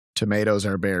Tomatoes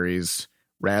are berries.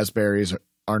 Raspberries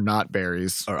are not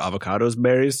berries. Are avocados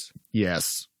berries?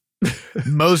 Yes.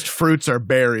 Most fruits are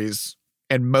berries,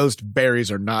 and most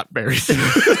berries are not berries.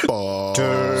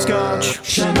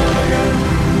 Scotch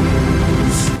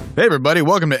Hey, everybody.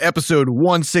 Welcome to episode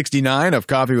 169 of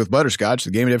Coffee with Butterscotch,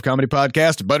 the Game and Dev comedy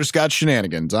podcast, Butterscotch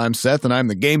Shenanigans. I'm Seth, and I'm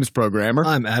the games programmer.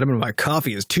 I'm Adam, and my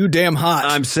coffee is too damn hot.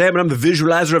 I'm Sam, and I'm the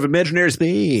visualizer of imaginary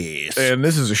space. And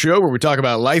this is a show where we talk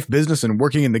about life, business, and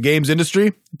working in the games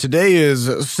industry. Today is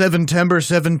September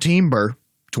 17ber.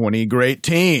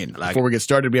 2018. Before we get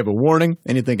started, we have a warning.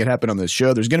 Anything can happen on this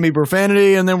show. There's going to be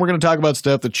profanity, and then we're going to talk about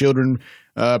stuff that children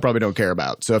probably don't care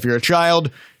about. So if you're a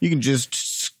child, you can just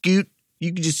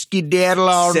skedaddle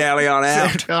on. Sally on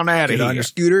out. On out of Get here. on your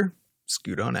scooter,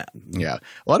 scoot on out. Yeah.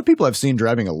 A lot of people I've seen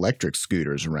driving electric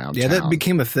scooters around Yeah, town. that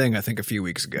became a thing, I think, a few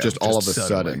weeks ago. Just all of a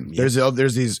suddenly. sudden.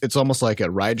 There's these, it's almost like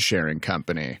a ride sharing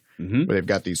company where they've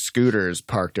got these scooters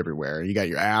parked everywhere. You got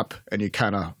your app and you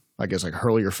kind of, I guess, like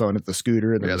hurl your phone at the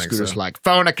scooter, and then Yeah, I the think scooter's so. like,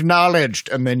 phone acknowledged,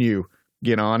 and then you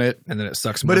get on it. And then it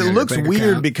sucks But money it out of looks your bank weird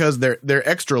account. because they're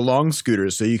extra long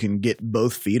scooters, so you can get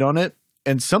both feet on it.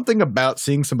 And something about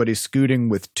seeing somebody scooting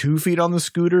with 2 feet on the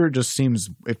scooter just seems,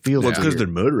 it feels Well, it's because weird.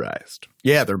 they're motorized.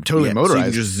 Yeah, they're totally So you motorized.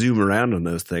 can just zoom around on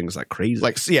those things like crazy.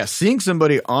 Like, yeah, seeing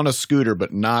somebody on a scooter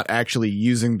but not actually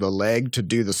using the leg to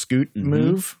do the scoot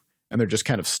move, and they're just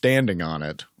kind of standing on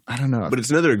it. I don't know. But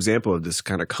it's another example of this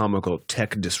kind of comical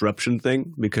tech disruption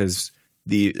thing because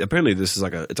apparently this is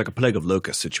it's like a plague of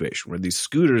locusts situation where these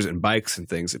scooters and bikes and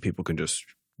things that people can just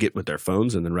get with their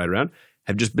phones and then ride around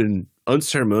have just been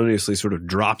unceremoniously sort of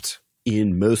dropped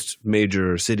in most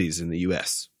major cities in the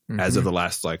U.S. as of the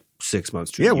last 6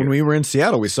 months to a yeah, year. when we were in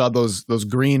Seattle, we saw those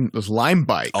lime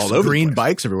bikes, All over the green place.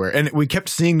 bikes everywhere, and we kept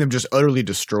seeing them just utterly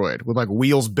destroyed with like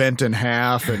wheels bent in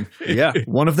half, and Yeah.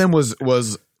 one of them was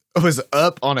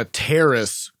up on a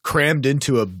terrace, crammed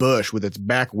into a bush with its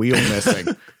back wheel missing.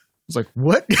 I was like,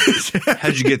 what?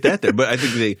 How'd you get that there? But I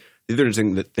think the other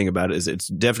interesting thing about it is it's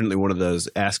definitely one of those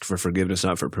ask for forgiveness,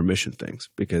 not for permission things.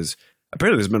 Because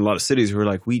apparently there's been a lot of cities who are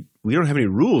like, we don't have any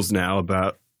rules now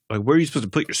about where are you supposed to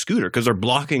put your scooter? Because they're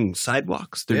blocking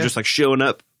sidewalks. They're just showing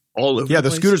up all over. Yeah, the the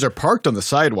place. scooters are parked on the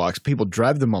sidewalks. People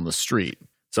drive them on the street.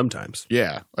 Sometimes.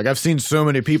 Yeah, like I've seen so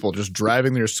many people just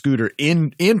driving their scooter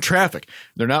in traffic.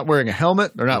 They're not wearing a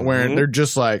helmet. They're not wearing. They're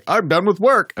just like, I'm done with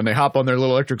work, and they hop on their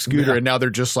little electric scooter, and now they're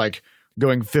just like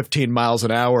going 15 miles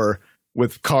an hour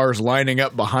with cars lining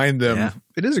up behind them. Yeah.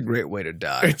 It is a great way to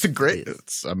die. It's a great.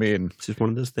 I mean, It's just one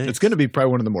of those things. it's going to be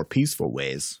probably one of the more peaceful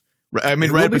ways. I mean,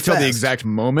 It right will up be until the fast. exact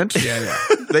moment yeah.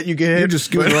 that you get hit. You're just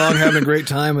scooting along, having a great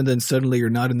time, and then suddenly you're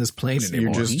not in this plane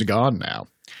anymore. You're just gone now.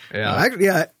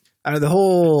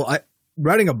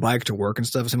 Riding a bike to work and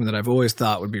stuff is something that I've always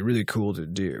thought would be really cool to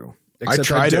do. Except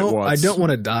tried it I once. don't want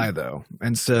to die though,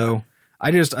 and so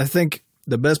I think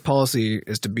the best policy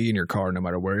is to be in your car no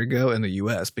matter where you go in the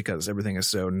U.S. because everything is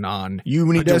so You need to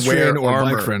wear pedestrian or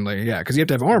armor. bike friendly. Yeah, because you have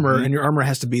to have armor, and your armor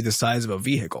has to be the size of a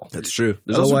vehicle. That's true.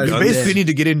 There's Otherwise- You guns. basically need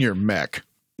to get in your mech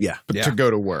Yeah. Yeah. to go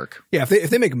to work. Yeah, if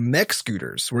they make mech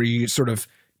scooters where you sort of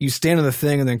you stand on the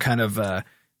thing and then kind of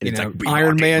it's like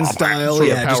Iron Man power style, sort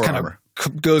of yeah, just power kind armor. of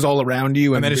goes all around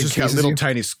you, And then it's big just got cases little you.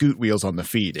 tiny scoot wheels on the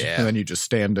feet. Yeah. And then you just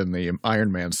stand in the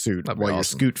Iron Man suit That'd be while your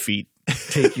awesome. scoot feet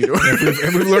take you to work.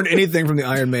 If we've learned anything from the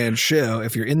Iron Man show,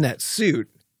 if you're in that suit,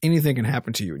 anything can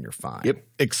happen to you and you're fine. Yep.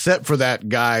 Except for that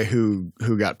guy who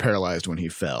got paralyzed when he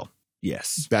fell.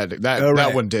 Yes. That Oh, right.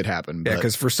 that one did happen. Yeah, but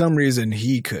because for some reason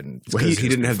he couldn't. Well, he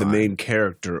didn't have the fine. main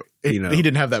character, he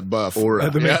didn't have that buff. Or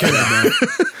The main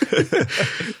character.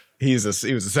 he was a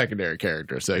secondary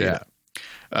character. So Yeah.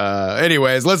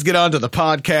 anyways, let's get on to the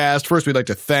podcast. First, we'd like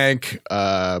to thank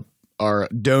our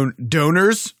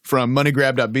donors from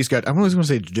moneygrab.bscotch. I'm always going to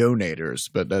say donators,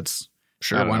 but that's I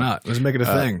Sure, don't why know. not? Let's make it a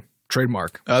thing.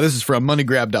 Trademark. This is from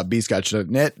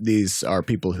moneygrab.bscotch.net. These are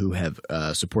people who have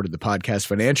supported the podcast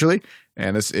financially,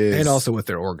 and this is And also with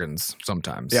their organs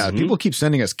sometimes. yeah. People keep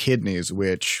sending us kidneys,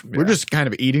 which we're just kind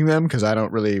of eating them because I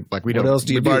don't really like. We What don't. else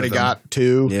do you We've do already with them? got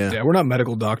two. Yeah. Yeah, we're not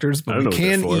medical doctors, I but don't know we what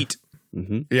they're can for. eat.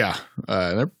 Yeah.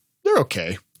 They're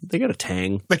okay. They got a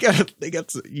tang. You got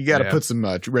to Yeah. put some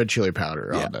red chili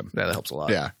powder on them. Yeah, that helps a lot.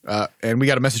 Yeah. And we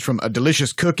got a message from a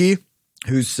delicious cookie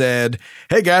who said,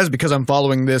 "Hey guys, because I'm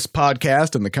following this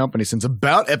podcast and the company since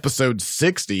about episode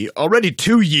 60, already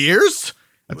 2 years,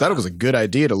 I thought it was a good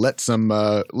idea to let some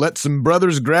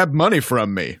brothers grab money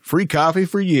from me. Free coffee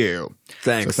for you."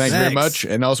 Thanks. So thank you very Thanks. much.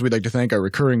 And also we'd like to thank our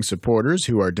recurring supporters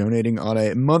who are donating on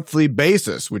a monthly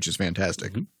basis, which is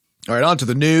fantastic. All right, on to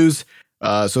the news.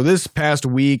 So this past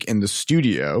week in the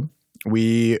studio,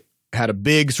 we had a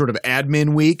big sort of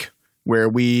admin week where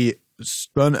we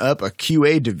spun up a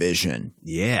QA division.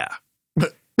 Yeah.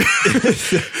 Yep.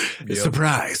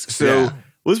 Surprise. So Yeah. it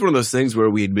was one of those things where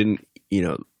we had been,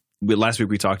 last week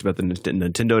we talked about the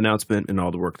Nintendo announcement and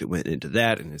all the work that went into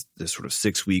that, and this sort of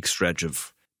 6-week stretch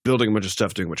of building a bunch of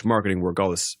stuff, doing a bunch of marketing work,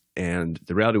 all this. And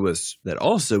the reality was that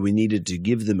also we needed to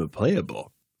give them a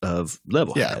playable of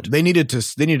Levelhead. Yeah, they needed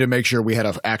to make sure we had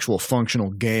an actual functional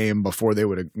game before they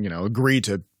would agree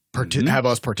to have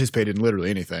us participate in literally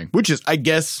anything. Which is, I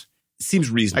guess, Seems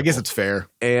reasonable. I guess it's fair.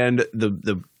 And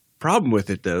the problem with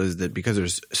it, though, is that because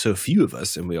there's so few of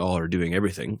us and we all are doing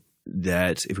everything,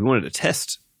 that if we wanted to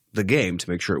test the game to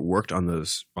make sure it worked on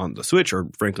the Switch or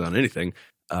frankly on anything,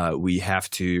 we have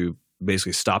to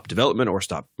basically stop development or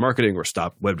stop marketing or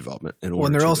stop web development. Well,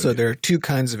 and there are two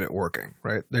kinds of it working,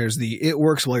 right? There's it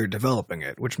works while you're developing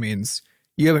it, which means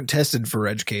you haven't tested for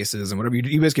edge cases and whatever.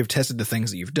 You basically have tested the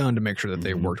things that you've done to make sure that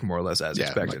they worked more or less as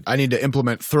expected. Like, I need to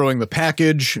implement throwing the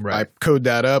package. Right. I code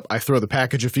that up. I throw the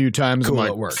package a few times. Cool, I'm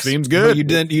like, it works. Seems good.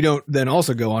 But you don't then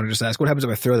also go on and just ask, what happens if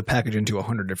I throw the package into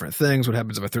 100 different things? What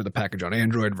happens if I throw the package on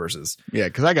Android versus? Yeah,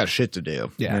 because I got shit to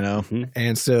do. Yeah. You know? Mm-hmm.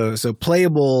 And so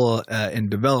playable in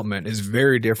development is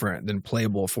very different than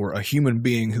playable for a human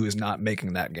being who is not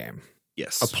making that game.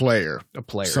 Yes. A player, A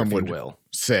player, some if would you will.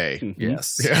 say.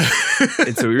 Yes. Yeah.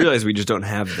 And so we realized we just don't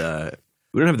have the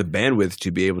bandwidth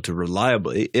to be able to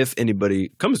reliably, if anybody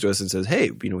comes to us and says, hey,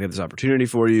 we have this opportunity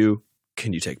for you,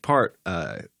 can you take part?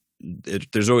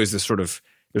 There's always this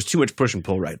there's too much push and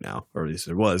pull right now, or at least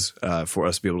there was, for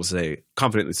us to be able to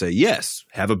confidently say, yes,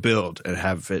 have a build and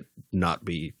have it not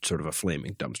be sort of a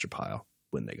flaming dumpster pile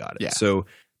when they got it. Yeah. So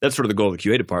that's sort of the goal of the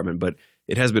QA department, but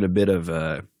it has been a bit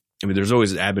of there's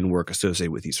always admin work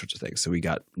associated with these sorts of things. So we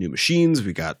got new machines.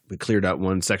 We cleared out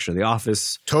one section of the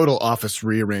office. Total office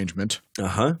rearrangement.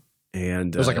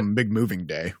 And It was like a big moving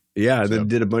day. yeah, so- they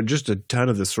did just a ton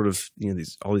of this sort of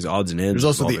all these odds and ends. There's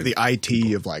also involving the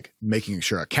IT of like making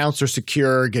sure accounts are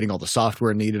secure, getting all the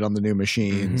software needed on the new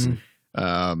machines.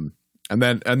 And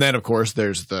then of course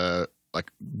there's the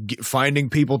finding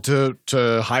people to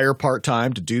hire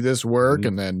part-time to do this work,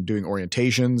 and then doing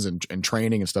orientations and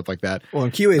training and stuff like that. Well,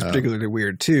 and QA is particularly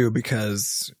weird too,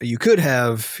 because you could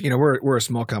have, we're a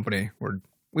small company.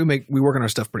 We work on our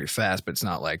stuff pretty fast, but it's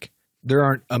not like there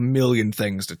aren't a million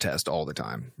things to test all the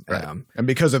time. Right. And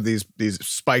because of these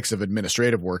spikes of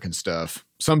administrative work and stuff,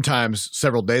 sometimes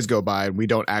several days go by and we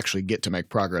don't actually get to make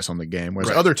progress on the game.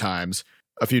 Whereas other times,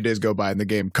 a few days go by and the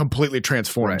game completely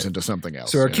transforms into something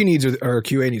else. So our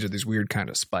QA needs are these weird kind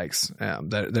of spikes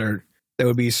that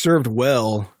would be served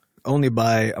well only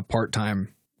by a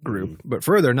part-time group, but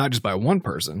further, not just by one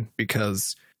person,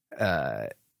 because a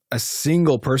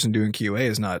single person doing QA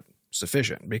is not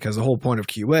sufficient, because the whole point of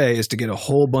QA is to get a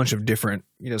whole bunch of different,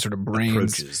 sort of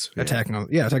brains approaches, attacking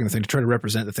the thing to try to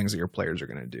represent the things that your players are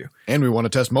going to do. And we want to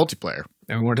test multiplayer.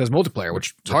 And we want to test multiplayer,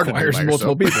 which It's hard to do requires by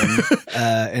multiple yourself. people.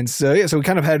 And so we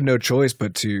kind of had no choice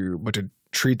but to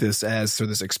treat this as sort of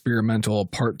this experimental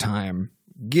part-time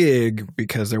gig,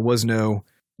 because there was no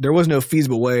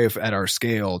feasible way at our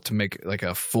scale to make like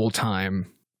a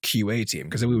full-time QA team,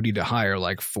 because then we would need to hire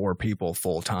like 4 people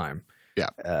full-time. Yeah.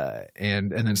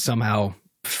 And then somehow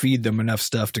feed them enough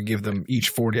stuff to give them each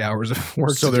 40 hours of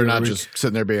work. So to they're do not every- just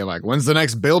sitting there being like, when's the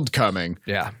next build coming?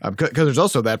 Yeah. Because there's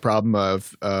also that problem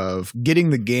of getting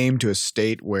the game to a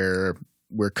state where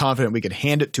we're confident we could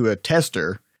hand it to a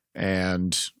tester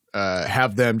and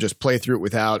have them just play through it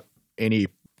without any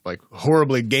like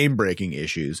horribly game-breaking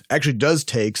issues. Actually does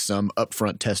take some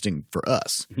upfront testing for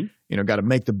us. Got to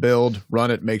make the build,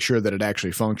 run it, make sure that it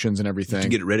actually functions and everything. to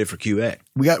get it ready for QA.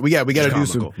 We got to do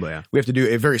some. Comical, but yeah. We have to do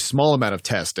a very small amount of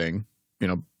testing,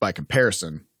 by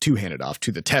comparison, to hand it off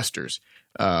to the testers.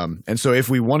 And so if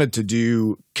we wanted to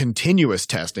do continuous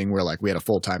testing, where like we had a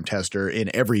full-time tester in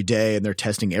every day and they're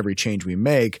testing every change we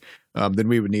make, then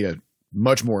we would need a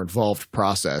much more involved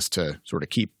process to sort of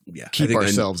keep I think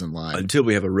ourselves in line. Until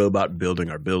we have a robot building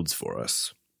our builds for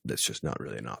us, that's just not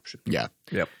really an option. Yeah.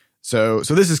 Yep. So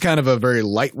this is kind of a very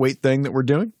lightweight thing that we're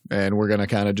doing, and we're going to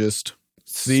kind of just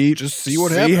see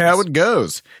what happens. how it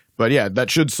goes. But yeah,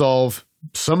 that should solve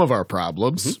some of our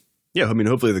problems. Yeah, I mean,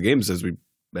 hopefully the games as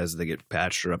they get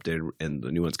patched or updated and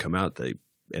the new ones come out, they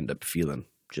end up feeling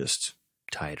just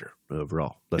tighter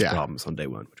overall. Less problems on day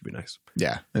one, which would be nice.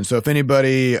 Yeah. And so if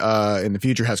anybody in the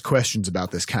future has questions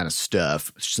about this kind of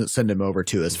stuff, send them over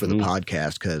to us for the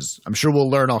podcast, because I'm sure we'll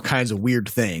learn all kinds of weird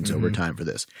things over time for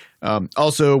this.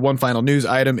 Also, one final news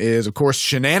item is, of course,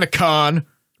 Shenanacon.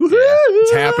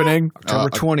 It's happening October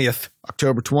 20th.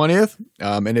 October 20th.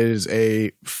 And it is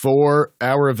a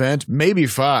 4-hour event, maybe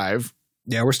 5.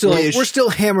 Yeah, we're still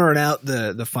hammering out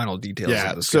the final details.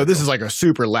 Yeah. Of the So this schedule. is like a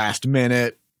super last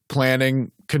minute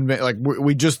planning.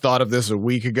 We just thought of this a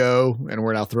week ago, and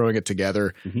we're now throwing it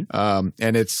together. And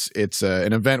it's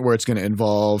an event where it's going to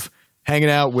involve hanging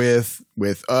out with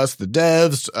us, the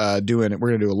devs, we're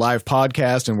going to do a live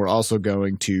podcast, and we're also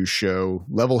going to show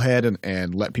Levelhead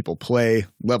and let people play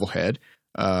Levelhead.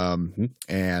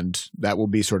 And that will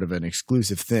be sort of an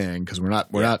exclusive thing because we're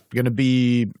not going to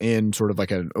be in sort of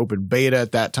like an open beta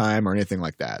at that time or anything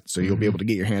like that. So you'll be able to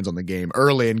get your hands on the game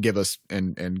early and give us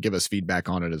feedback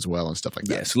on it as well and stuff like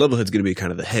that. Yeah, so Levelhead's going to be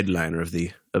kind of the headliner of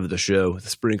the show with a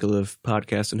sprinkle of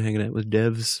podcasts and hanging out with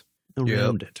devs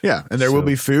around it. Yeah, and there will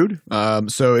be food.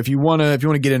 So if you want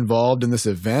to get involved in this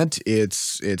event,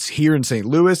 it's here in St.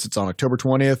 Louis. It's on October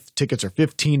 20th. Tickets are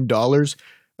 $15.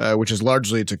 Which is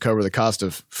largely to cover the cost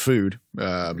of food.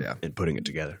 And putting it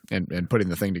together. And putting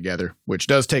the thing together, which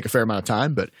does take a fair amount of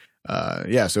time. But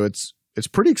so it's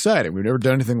pretty exciting. We've never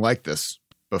done anything like this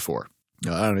before. I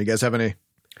don't know. You guys have any?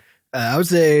 I would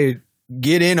say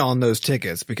get in on those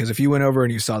tickets because if you went over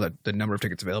and you saw the number of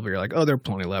tickets available, you're like, oh, there are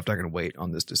plenty left. I can wait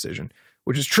on this decision,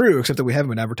 which is true, except that we haven't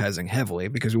been advertising heavily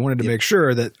because we wanted to make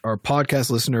sure that our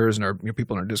podcast listeners and our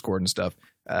people in our Discord and stuff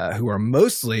who are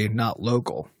mostly not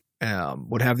local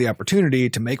would have the opportunity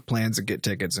to make plans and get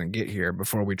tickets and get here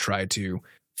before we try to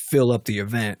fill up the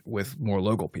event with more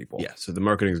local people. Yeah, so the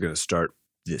marketing is going to start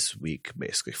this week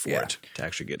basically for it to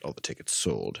actually get all the tickets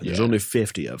sold. Yeah. There's only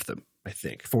 50 of them, I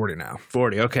think. 40 now.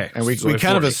 40, okay. And we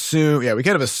kind of assume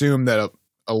that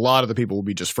a lot of the people will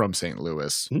be just from St.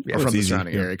 Louis or from the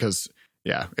surrounding area because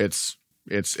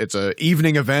it's a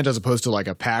evening event as opposed to like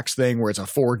a PAX thing where it's a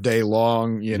 4-day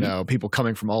long, people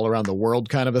coming from all around the world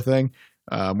kind of a thing.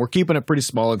 We're keeping it pretty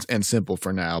small and simple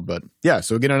for now, but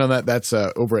so get on that. That's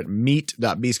over at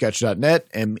meet.bsketch.net,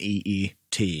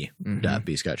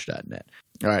 meet.bsketch.net.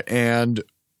 All right. And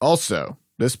also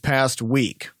this past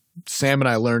week, Sam and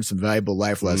I learned some valuable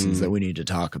life lessons that we need to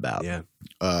talk about. Yeah.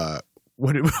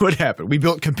 What happened? We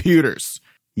built computers.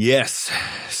 Yes.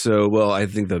 So, I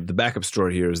think the backup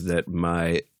story here is that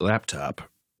my laptop,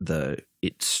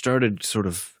 it started sort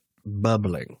of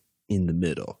bubbling in the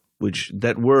middle. Which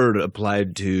that word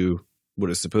applied to what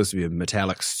is supposed to be a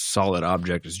metallic solid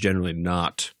object is generally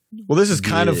not. Well, this is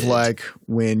kind of like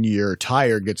when your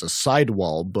tire gets a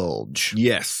sidewall bulge.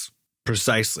 Yes,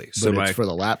 precisely. So it's for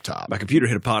the laptop. My computer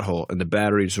hit a pothole and the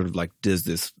battery sort of like does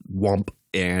this whomp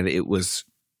and it was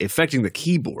affecting the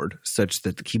keyboard such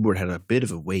that the keyboard had a bit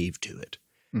of a wave to it.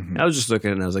 I was just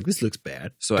looking and I was like, this looks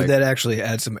bad. So did that actually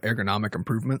add some ergonomic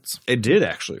improvements? It did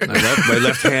actually. My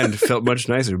left hand felt much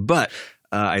nicer, but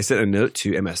I sent a note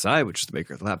to MSI, which is the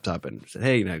maker of the laptop, and said,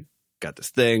 hey, I got this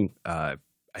thing. I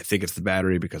think it's the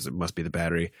battery because it must be the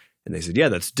battery. And they said, yeah,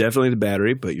 that's definitely the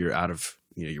battery, but you're out of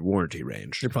your warranty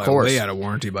range. You're probably way out of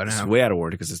warranty by now. It's way out of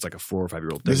warranty because it's like a 4 or 5 year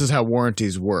old thing. This is how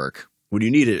warranties work. When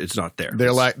you need it, it's not there.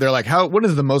 They're like, what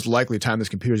is the most likely time this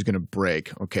computer is going to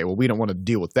break? Okay, well, we don't want to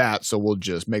deal with that, so we'll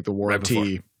just make the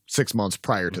warranty 6 months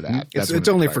prior to that. It's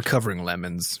only for covering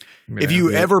lemons. If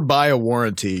you ever buy a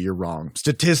warranty, you're wrong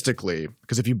statistically,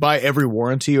 because if you buy every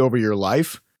warranty over your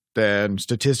life, then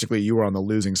statistically you are on the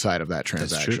losing side of that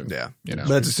transaction. That's true. But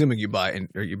that's assuming you buy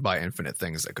infinite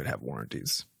things that could have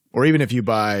warranties, or even if you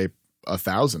buy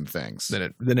 1,000 things,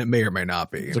 then it may or may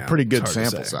not be. It's a pretty good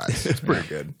sample size. It's pretty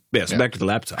good. Yeah. So back to the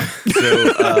laptop.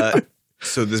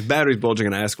 So this battery's bulging,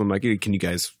 and I asked them, like, can you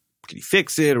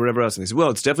fix it or whatever else? And they said, well,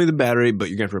 it's definitely the battery, but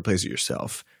you're going to have to replace it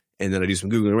yourself. And then I do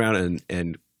some Googling around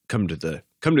and come to the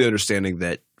understanding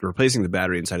that replacing the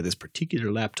battery inside of this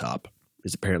particular laptop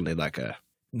is apparently like a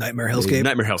nightmare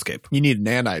hellscape. You need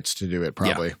nanites to do it,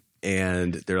 probably. Yeah.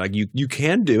 And they're like, you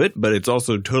can do it, but it's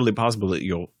also totally possible that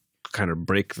you'll kind of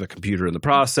break the computer in the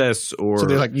process. So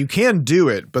they're like, you can do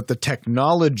it, but the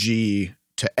technology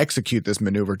to execute this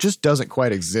maneuver just doesn't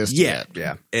quite exist yet.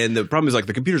 Yeah. And the problem is like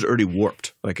the computer's already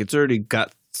warped. Like it's already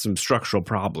got some structural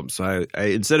problems. So I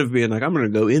instead of being like, I'm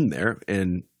going to go in there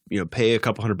and, pay a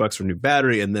couple $100 for a new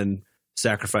battery and then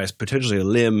sacrifice potentially a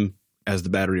limb as the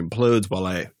battery implodes while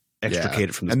I extricate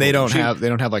it from the and they don't have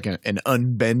like an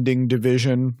unbending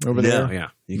division over there. Yeah.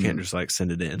 You can't just like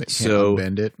send it in. They can't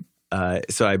unbend it.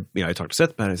 So I talked to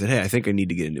Seth about it. I said, hey, I think I need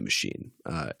to get a new machine.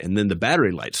 And then the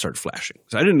battery light started flashing.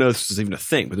 So I didn't know this was even a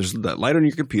thing, but there's that light on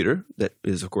your computer that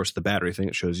is, of course, the battery thing.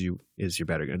 It shows you, is your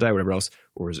battery going to die, whatever else,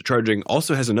 or is it charging?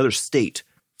 Also has another state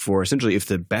for essentially if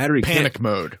the battery panic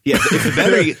mode. Yeah, if the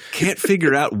battery can't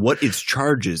figure out what its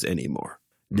charge is anymore,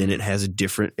 then it has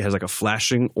like a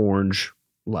flashing orange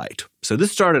light. So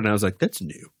this started and I was like, that's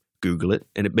new. Google it.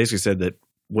 And it basically said that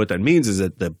what that means is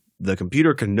that the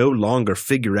computer can no longer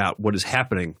figure out what is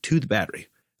happening to the battery.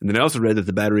 And then I also read that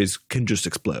the batteries can just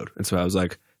explode. And so I was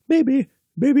like, maybe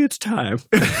maybe it's time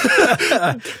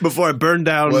before I burn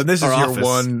down. Well, this is our your office.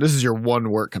 one. This is your one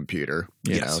work computer,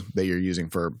 you Yes. know, that you're using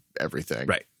for everything.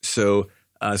 Right. So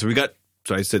we got.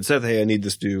 So I said, Seth, hey, I need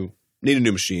a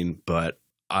new machine, but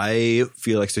I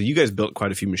feel like so you guys built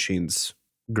quite a few machines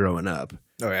growing up,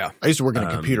 Oh yeah. I used to work in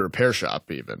a computer repair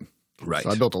shop, even. right? So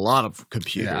I built a lot of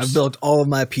computers. Yeah, I've built all of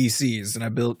my PCs, and I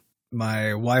built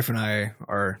my wife and I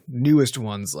our newest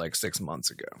ones like 6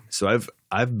 months ago. So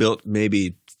I've built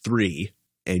maybe 3,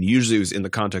 and usually it was in the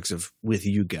context of with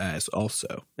you guys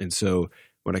also. And so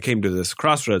when I came to this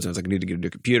crossroads, I was like, I need to get a new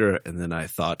computer, and then I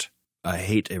thought, I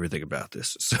hate everything about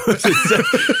this. So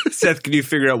Seth, can you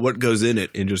figure out what goes in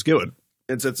it and just go it?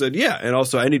 And Seth said, yeah, and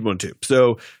also I need one too.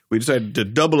 So we decided to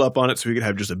double up on it so we could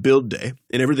have just a build day,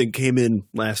 and everything came in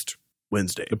last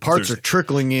Wednesday. the parts Thursday. are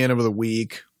trickling in over the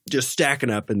week, just stacking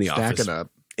up in the office. stacking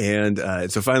up. And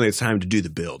so finally it's time to do the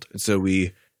build. And so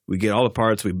we get all the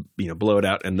parts, we blow it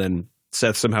out, and then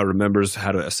Seth somehow remembers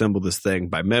how to assemble this thing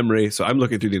by memory. So I'm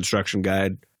looking through the instruction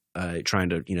guide, trying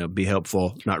to be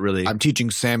helpful. Not really I'm teaching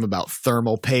Sam about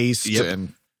thermal paste Yep.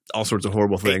 and all sorts of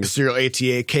horrible things. serial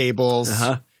ATA cables.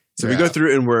 Uh-huh. So we Yeah. go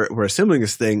through and we're assembling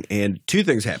this thing, and 2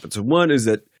 things happen. So one is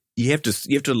that you have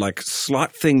to like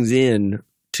slot things in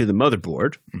to the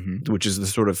motherboard, Mhm. which is the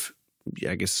sort of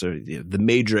the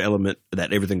major element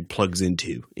that everything plugs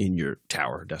into in your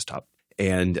tower desktop.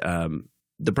 And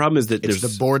the problem is that It's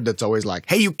there's the board that's always like,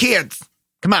 hey, you kids,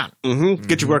 come on,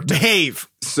 get your work done. behave.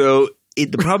 So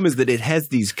the problem is that it has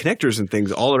these connectors and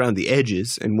things all around the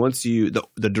edges, and once the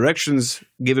directions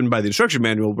given by the instruction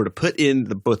manual were to put in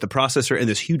both the processor and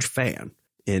this huge fan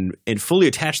and fully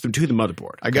attach them to the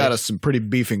motherboard. I got us some pretty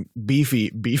beefy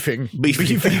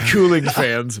cooling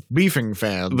fans, beefing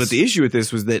fans. But the issue with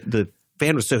this was that the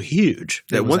fan was so huge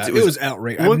that once it was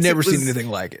outrageous. I've once never it seen was anything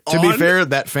like it. to be on- fair,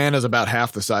 that fan is about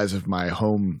half the size of my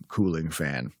home cooling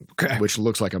fan, Okay. which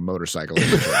looks like a motorcycle.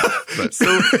 engine. But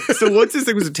so once this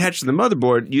thing was attached to the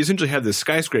motherboard, you essentially have this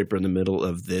skyscraper in the middle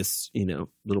of this,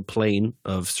 little plane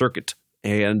of circuit,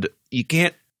 and you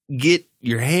can't get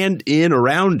your hand in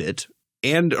around it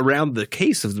and around the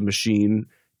case of the machine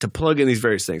to plug in these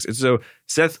various things. And so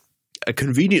Seth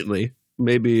conveniently,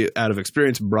 maybe out of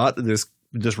experience, brought this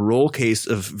roll case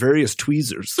of various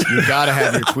tweezers. you got to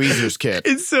have your tweezers kit.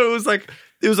 And so it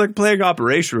was like playing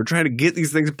Operation. We're trying to get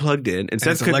these things plugged in, and And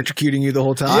Seth it's couldn't- electrocuting you the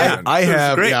whole time. Yeah. I So it's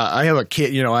have great. I have a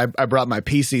kit. I brought my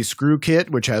PC screw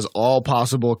kit, which has all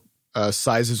possible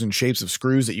sizes and shapes of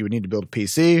screws that you would need to build a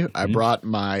PC. I brought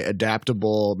my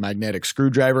adaptable magnetic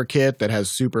screwdriver kit that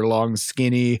has super long,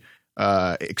 skinny,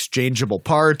 exchangeable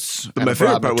parts. But and my I brought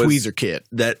favorite part my was- tweezer kit.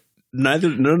 that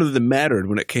none of them mattered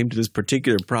when it came to this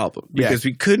particular problem because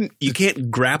you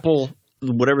can't grapple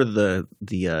whatever the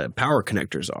power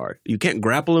connectors are. You can't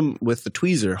grapple them with the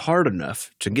tweezer hard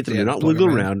enough to get them to not plug wiggle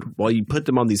them in. around while you put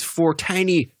them on these 4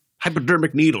 tiny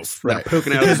hypodermic needles that are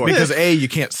poking out of the board. because A, you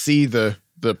can't see the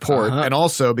port, and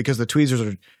also because the tweezers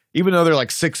are, even though they're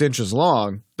like 6 inches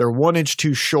long, they're 1 inch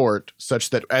too short,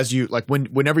 such that as you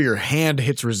whenever your hand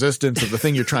hits resistance of the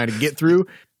thing you're trying to get through,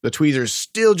 the tweezer's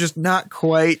still just not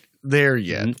quite there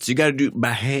yet. So you got to do it by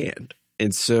hand.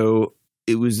 And so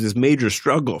it was this major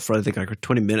struggle for I think like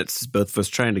 20 minutes, both of us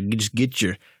trying to just get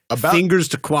your fingers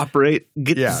to cooperate,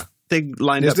 get this thing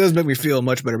lined This up. does make me feel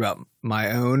much better about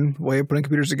my own way of putting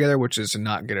computers together, which is to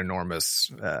not get enormous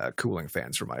cooling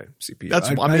fans for my CPU.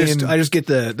 I just get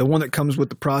the one that comes with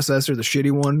the processor, the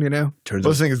shitty one, Turns The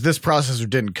out thing is, this processor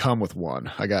didn't come with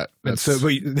one. I got And so, but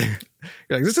you're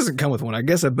like, this doesn't come with one. I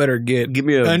guess I better get Give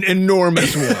me an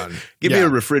enormous one. give me Yeah. a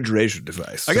refrigeration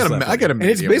device. I got a And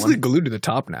it's medium basically one. glued to the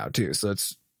top now too, so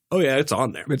it's Oh yeah, it's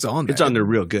on there. on there. It's on there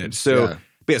real good. So, Yeah.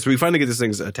 but yeah, so we finally get these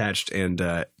things attached, and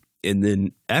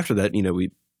then after that,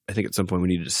 I think at some point we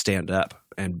needed to stand up,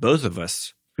 and both of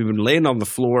us, we've been laying on the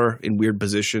floor in weird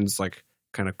positions, like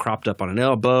kind of cropped up on an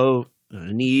elbow, on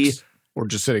a knee. Or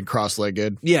just sitting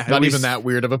cross-legged. Yeah, Not and we even that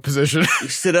weird of a position. We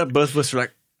sit up, both of us are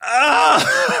like,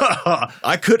 ah!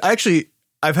 I could actually.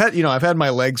 I've had my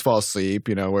legs fall asleep,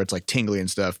 where it's like tingly and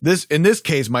stuff. In this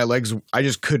case, my legs, I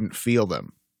just couldn't feel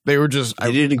them. They were just,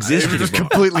 They didn't exist They were just anymore.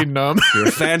 completely numb. You're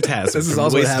a phantasm. This is from the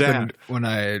also what waist down. happened when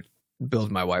I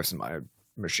built my wife's and my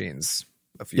machines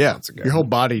a few Yeah, months ago. your whole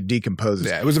body decomposes.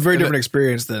 Yeah, it was a very And different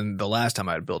experience than the last time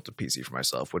I had built a PC for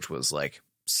myself, which was like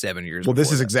 7 years. Well, this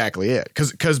before is that. exactly it.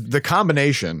 Because the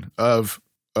combination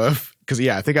because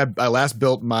I think I last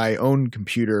built my own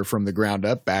computer from the ground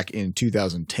up back in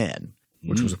 2010,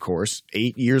 which was of course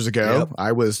 8 years ago. Yep.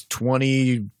 I was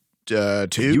 20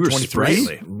 You were 23.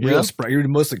 sprightly. Real you're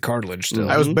mostly cartilage still.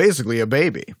 I was basically a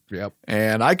baby. Yep.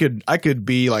 And I could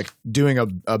be like doing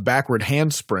a backward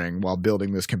handspring while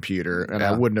building this computer, and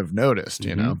I wouldn't have noticed,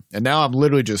 you know. And now I'm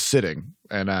literally just sitting,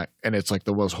 and it's like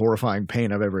the most horrifying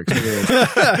pain I've ever experienced.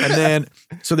 And then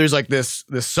so there's like this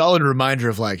solid reminder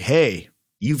of like, hey,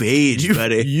 You've aged,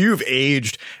 buddy. You've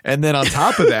aged. And then on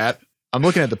top of that, I'm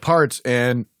looking at the parts,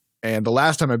 and the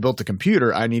last time I built the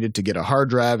computer, I needed to get a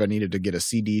hard drive. I needed to get a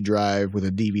CD drive with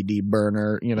a DVD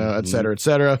burner, you know, et cetera, et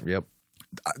cetera. Yep.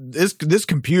 This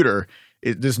computer,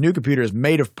 this new computer is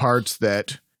made of parts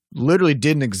that literally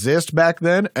didn't exist back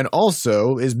then, and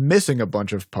also is missing a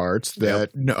bunch of parts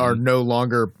that are no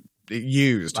longer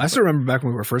used. I still remember back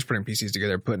when we were first putting PCs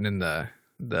together, putting in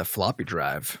the floppy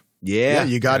drive. Yeah.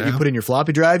 You put in your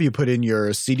floppy drive, you put in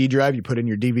your CD drive, you put in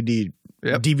your DVD.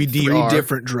 Yep. DVD-R. 3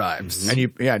 different drives. And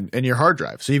your hard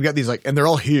drive. So you've got these like, and they're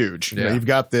all huge. You know, Yeah. you've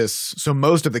got this. So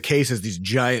most of the cases, these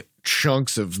giant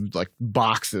chunks of like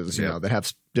boxes, you know, that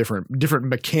have different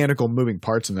mechanical moving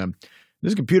parts in them.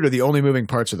 This computer, the only moving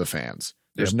parts are the fans.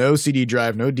 There's no CD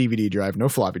drive, no DVD drive, no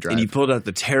floppy drive. And you pulled out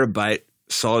the terabyte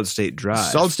solid state drive.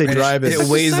 Solid state drive is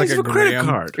it weighs like a credit gram.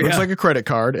 card. It looks like a credit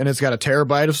card, and it's got a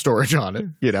terabyte of storage on it.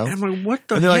 You know, And I'm like, what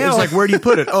the and they're like, hell? it's like, where do you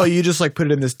put it? Oh, you just like put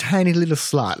it in this tiny little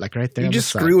slot, like right there. You on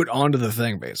just the side. screw it onto the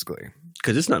thing, basically.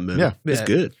 Because it's not moving. Yeah. It's Yeah.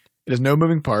 good. It has no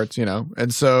moving parts, you know,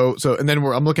 and so and then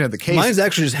I'm looking at the case. Mine's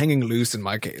actually just hanging loose in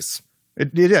my case.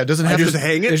 It doesn't have to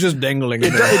hang it. It's just dangling.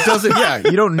 It doesn't. Yeah,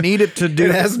 you don't need it to do.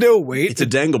 It has no weight. It's a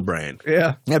dangle brain.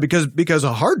 Yeah. Yeah, because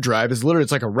a hard drive is literally,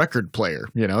 it's like a record player.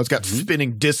 You know, it's got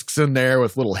spinning discs in there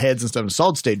with little heads and stuff. And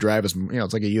solid state drive is, you know,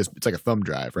 it's like it's like a thumb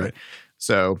drive, right?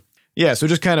 So yeah, so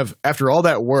just kind of after all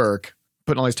that work,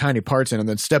 putting all these tiny parts in, and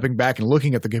then stepping back and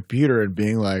looking at the computer and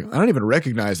being like, I don't even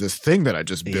recognize this thing that I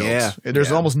just built. Yeah.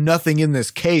 There's almost nothing in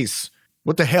this case.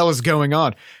 What the hell is going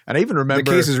on? And I even remember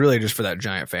The case is really just for that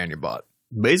giant fan you bought.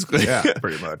 Basically. Yeah.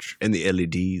 Pretty much. And the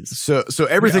LEDs. So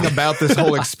everything about this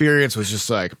whole experience was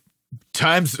just like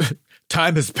time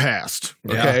has passed.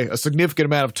 Okay, a significant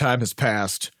amount of time has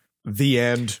passed. The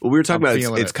end. Well, we were talking I'm about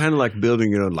feeling it's it. kind of like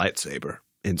building your own lightsaber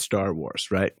in Star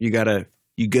Wars, right? You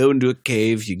go into a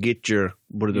cave, you get your,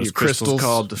 what are those Your crystals crystals.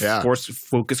 called? The Yeah. force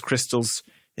focus crystals.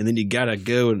 And then you got to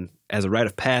go and, as a rite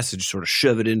of passage, sort of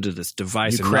shove it into this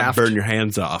device You and craft. not burn your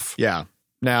hands off. Yeah.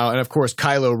 Now, and of course,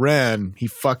 Kylo Ren, he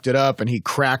fucked it up and he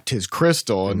cracked his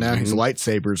crystal, and now his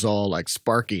lightsaber's all like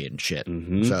sparky and shit.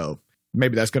 Mhm. So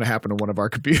maybe that's going to happen to one of our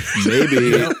computers.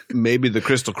 Maybe the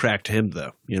crystal cracked him,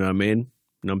 though. You know what I mean? You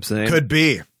know what I'm saying? Could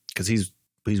be. Because he's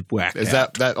whacked Is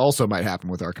out. that also might happen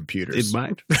with our computers? It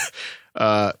might.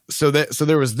 So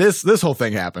there was this whole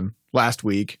thing happened last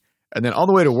week, and then all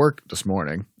the way to work this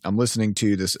morning, I'm listening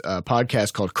to this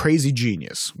podcast called Crazy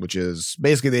Genius, which is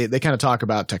basically they kind of talk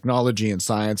about technology and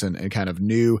science and kind of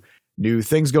new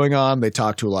things going on. They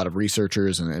talk to a lot of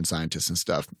researchers and scientists and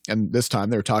stuff. And this time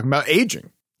they were talking about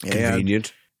aging.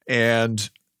 Convenient. And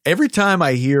every time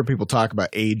I hear people talk about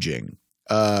aging,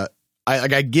 I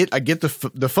get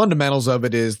the fundamentals of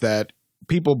it is that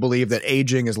people believe that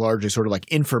aging is largely sort of like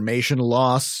information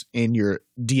loss in your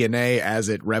DNA as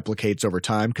it replicates over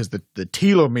time, because the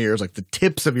telomeres, like the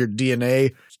tips of your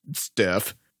DNA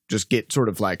stuff, just get sort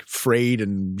of like frayed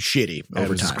and shitty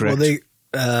over is time. correct.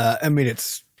 Well, I mean,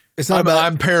 it's not about.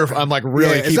 I'm like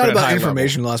really it's keeping not it about high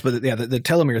information loss, but the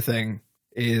telomere thing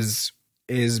is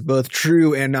both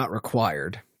true and not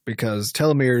required, because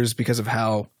telomeres, because of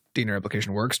how DNA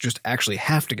replication works, just actually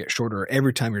have to get shorter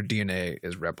every time your DNA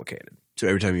is replicated. So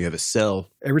every time you have a cell,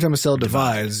 Every time a cell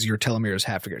divides, your telomeres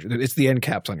have to get. It's the end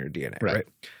caps on your DNA, Right.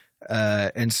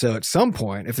 right? And so at some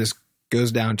point, if this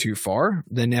goes down too far,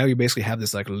 then now you basically have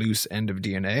this like loose end of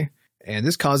DNA, and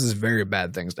this causes very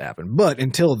bad things to happen. But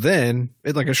until then,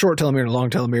 it's like a short telomere and a long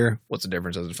telomere. What's the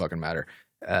difference? Doesn't fucking matter.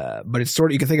 But it's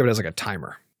sort of, you can think of it as like a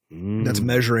timer that's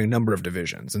measuring number of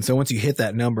divisions. And so once you hit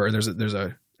that number, there's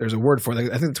a word for it.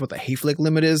 I think that's what the Hayflick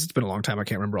limit is. It's been a long time. I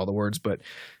can't remember all the words, but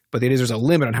the idea is there's a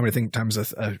limit on how many times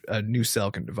a new cell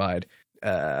can divide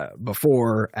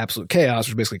before absolute chaos,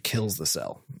 which basically kills the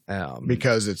cell.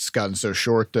 because it's gotten so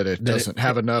short that it doesn't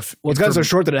have enough. Well, it's gotten so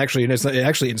short that it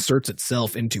actually inserts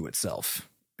itself into itself.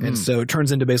 And so it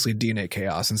turns into basically DNA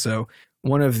chaos. And so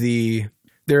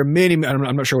there are many,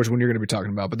 I'm not sure which one you're going to be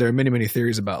talking about, but there are many, many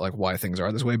theories about like why things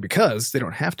are this way, because they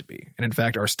don't have to be. And in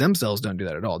fact, our stem cells don't do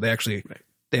that at all. They actually,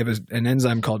 they have an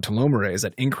enzyme called telomerase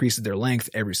that increases their length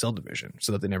every cell division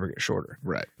so that they never get shorter.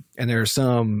 Right. And there are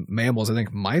some mammals, I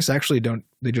think mice actually don't,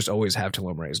 they just always have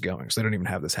telomerase going. So they don't even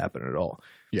have this happen at all.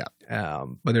 Yeah.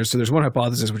 But there's one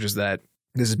hypothesis, which is that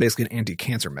this is basically an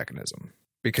anti-cancer mechanism,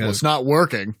 because Well, it's not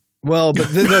working. Well, but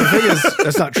the thing is,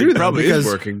 that's not true. It probably because,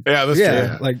 is working. Yeah, that's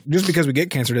Yeah, true. like just because we get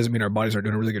cancer doesn't mean our bodies aren't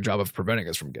doing a really good job of preventing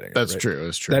us from getting it. That's right? true.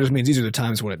 That's true. That just means these are the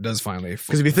times when it does finally.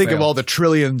 Because if you think of fail. all the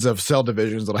trillions of cell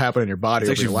divisions that'll happen in your body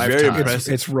It's over your actually very lifetime,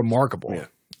 impressive. it's remarkable. Yeah.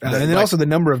 And then also the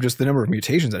number of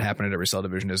mutations that happen at every cell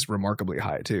division is remarkably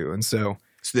high too. And so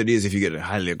So the idea is if you get a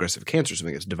highly aggressive cancer,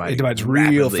 something that's dividing it divides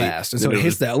real rapidly, fast. And then so it it'll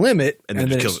hits that limit and then it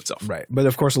then kills it's- itself. Right. But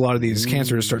of course, a lot of these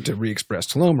cancers start to re-express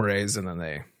telomerase and then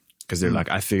they. because they're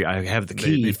like, I have the They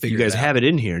key. You figure guys it have it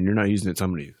in here, and you're not using it.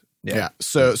 Somebody use it. Yeah.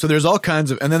 So there's all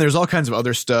kinds of, and then there's all kinds of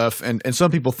other stuff. And some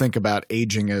people think about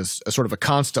aging as a sort of a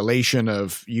constellation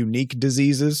of unique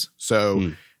diseases.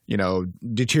 So,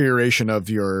 deterioration of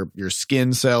your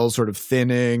skin cells sort of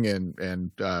thinning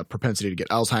and propensity to get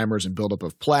Alzheimer's and buildup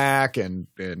of plaque and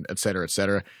et cetera, et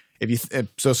cetera.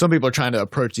 So some people are trying to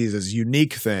approach these as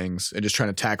unique things and just trying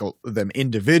to tackle them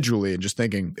individually and just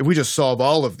thinking, if we just solve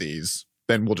all of these,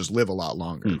 then we'll just live a lot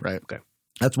longer, right? Okay.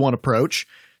 That's one approach.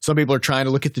 Some people are trying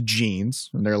to look at the genes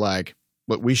and they're like,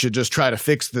 but we should just try to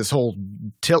fix this whole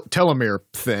telomere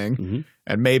thing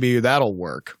and maybe that'll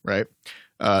work, right?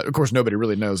 Of course, nobody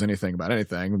really knows anything about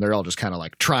anything. They're all just kind of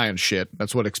like trying shit.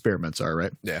 That's what experiments are,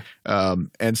 right? Yeah. And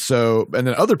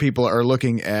then other people are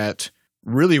looking at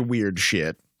really weird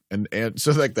shit. And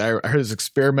so like I heard this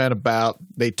experiment about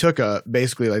they took a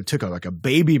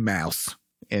baby mouse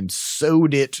and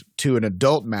sewed it to an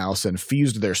adult mouse and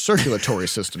fused their circulatory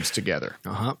systems together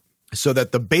so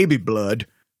that the baby blood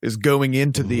is going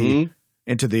into the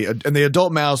and the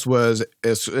adult mouse was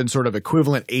in sort of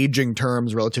equivalent aging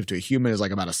terms relative to a human is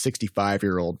like about a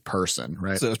 65-year-old person,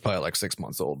 right? So it's probably like 6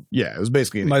 months old. Yeah, it was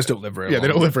basically Mice don't live very long. they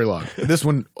don't live very long. This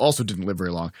one also didn't live very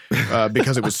long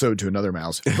because it was sewed to another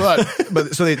mouse.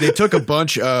 But so they took a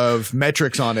bunch of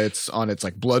metrics on its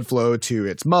like blood flow to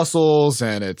its muscles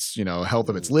and its health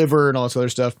of its liver and all this other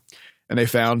stuff, and they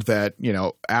found that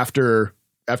after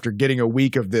getting a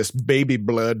week of this baby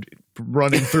blood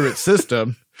running through its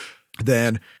system,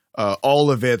 then all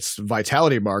of its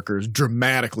vitality markers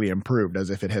dramatically improved as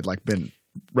if it had like been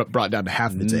brought down to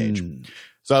half of its age.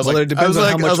 So I was it depends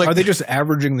on how much. Are they just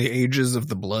averaging the ages of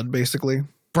the blood, basically?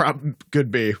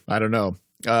 Could be. I don't know.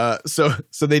 So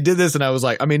they did this, and I was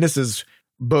like, I mean, this is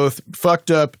both fucked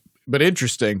up but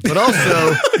interesting. But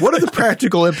also, what are the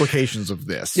practical implications of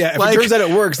this? Yeah, if it turns out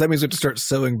it works, that means we have to start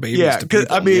sewing babies. Yeah, to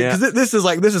people. because this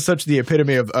is such the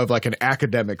epitome of like an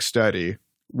academic study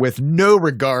with no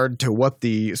regard to what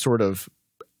the sort of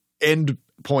end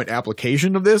point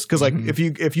application of this. Because like if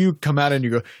you come out and you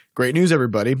go, great news,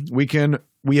 everybody,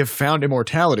 we have found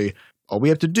immortality. All we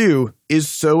have to do is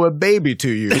sew a baby to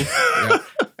you,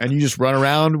 and you just run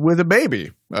around with a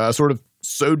baby, sort of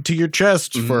sewed to your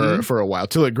chest for a while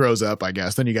till it grows up, I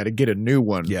guess. Then you got to get a new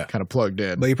one, kind of plugged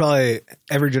in. But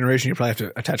every generation you probably have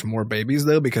to attach more babies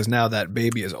though, because now that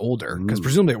baby is older. Because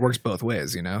presumably it works both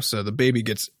ways, So the baby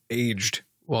gets aged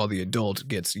while the adult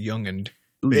gets youngened.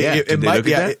 It might.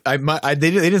 Yeah,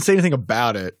 they didn't say anything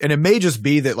about it, and it may just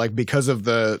be that like because of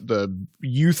the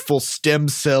youthful stem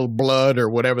cell blood or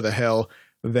whatever the hell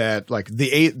that like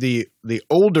the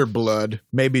older blood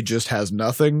maybe just has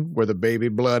nothing, where the baby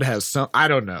blood has some. I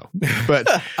don't know, but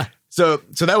so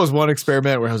that was one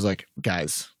experiment where I was like,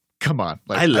 guys, come on!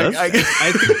 Like, I love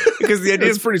because the idea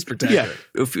is pretty spectacular.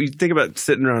 Yeah, if you think about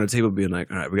sitting around a table being like,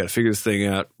 all right, we got to figure this thing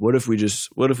out. What if we just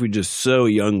sew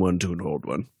a young one to an old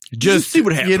one? Just see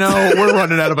what happens. We're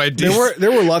running out of ideas. There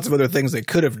were lots of other things they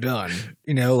could have done.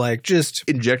 Like just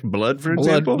inject blood, for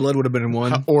example. Blood would have been in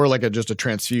one, or like just a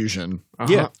transfusion.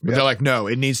 Yeah, but they're like, no,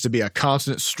 it needs to be a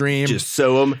constant stream. Just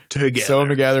sew them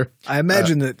together. I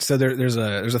imagine that. So there's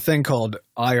a thing called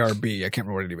IRB. I can't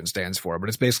remember what it even stands for, but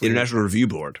it's basically International Review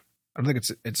Board. I don't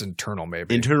think it's internal,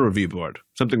 maybe internal review board,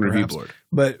 something perhaps. Review board.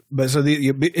 But so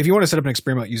if you want to set up an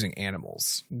experiment using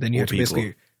animals, then you have to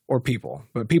basically. Or people,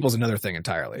 but people's another thing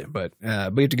entirely. Yeah. But you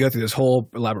have to go through this whole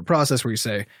elaborate process where you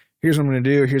say, here's what I'm going to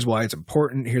do. Here's why it's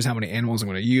important. Here's how many animals I'm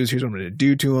going to use. Here's what I'm going to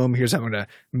do to them. Here's how I'm going to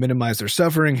minimize their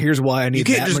suffering. Here's why I need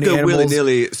You can't just go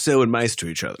willy-nilly sewing mice to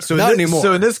each other. So not anymore.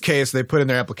 So in this case, they put in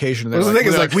their application. And the thing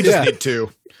is like we just need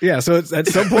two. Yeah. So it's, at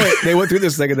some point they went through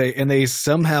this thing and they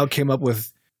somehow came up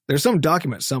with, there's some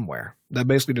document somewhere that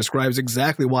basically describes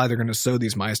exactly why they're going to sew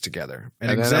these mice together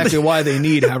and exactly why they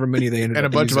need however many they ended up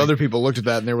And a bunch using. of other people looked at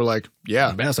that and they were like,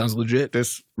 yeah, that sounds legit.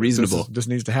 This reasonable. This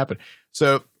needs to happen.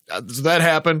 So that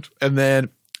happened. And then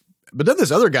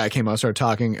this other guy came out and started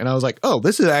talking and I was like, oh,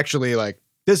 this is actually like,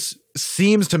 this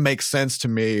seems to make sense to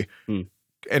me in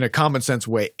a common sense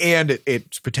way. And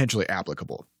it's potentially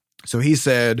applicable. So he's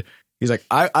like,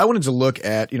 I wanted to look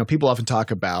at, people often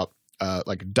talk about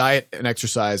like diet and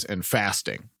exercise and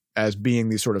fasting. as being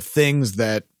these sort of things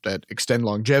that extend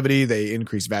longevity. They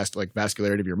increase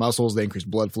vascularity of your muscles. They increase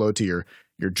blood flow to your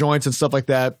joints and stuff like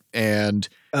that. And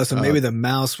so maybe the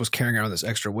mouse was carrying around this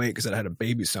extra weight because it had a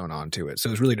baby sewn onto it. So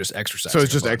it was really just exercising. So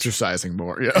it's just exercising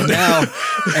more. Yeah.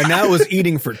 And now it was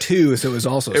eating for two. So it was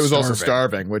also also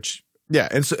starving, which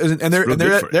and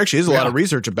there actually is a lot of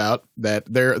research about that.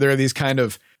 There are these kind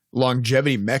of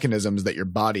longevity mechanisms that your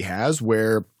body has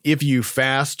where if you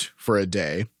fast for a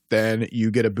day, then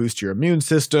you get a boost to your immune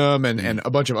system and a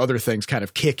bunch of other things kind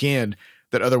of kick in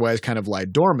that otherwise kind of lie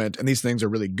dormant. And these things are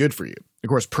really good for you. Of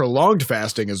course, prolonged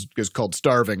fasting is called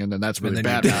starving. And then that's really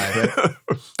bad. Right?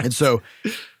 And so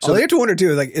you have to wonder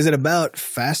too, like, is it about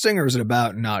fasting or is it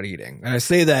about not eating? And I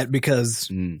say that because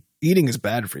eating is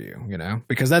bad for you,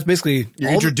 because that's basically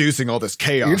you're introducing all this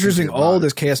chaos. You're introducing all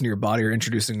this chaos into your body. You're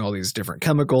introducing all these different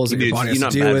chemicals that your body has to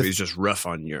deal with. It's just rough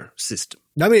on your system.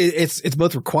 I mean, it's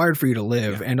both required for you to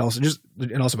live and also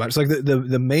about it's like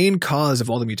the main cause of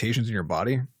all the mutations in your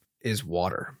body is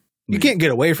water. You can't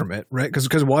get away from it, right?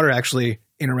 Because water actually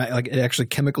it actually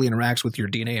chemically interacts with your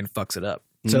DNA and fucks it up.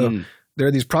 So there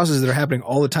are these processes that are happening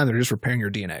all the time that are just repairing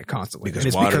your DNA constantly.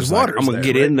 Because water, I'm gonna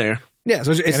get in there. Yeah,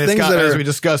 so it's things as we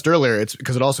discussed earlier, it's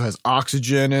because it also has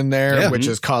oxygen in there, which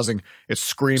is it's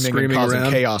screaming and causing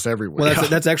around. Chaos everywhere. Well,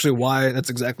 that's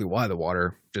exactly why the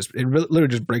water literally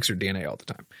just breaks your DNA all the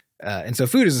time. And so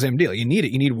food is the same deal. You need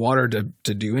it. You need water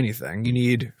to do anything. You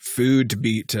need food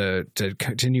to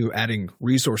continue adding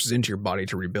resources into your body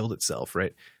to rebuild itself,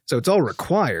 right? So it's all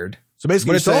required. So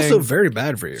basically, but it's also very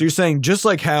bad for you. So you're saying just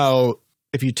like how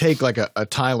if you take like a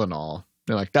Tylenol,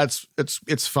 they're like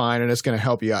it's fine and it's going to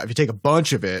help you out. If you take a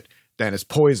bunch of it, then it's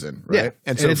poison, right? Yeah.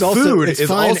 And so it's food is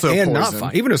fine also and poison. Not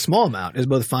fine. Even a small amount is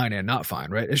both fine and not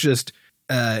fine, right? It's just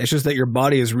that your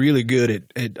body is really good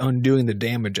at undoing the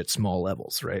damage at small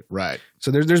levels, right? Right.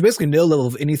 So there's basically no level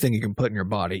of anything you can put in your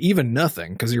body, even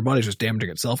nothing, because your body's just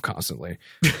damaging itself constantly.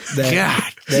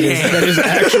 That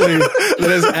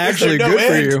is actually good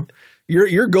for you.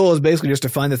 Your goal is basically just to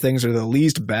find the things that are the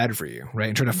least bad for you, right?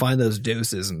 And try to find those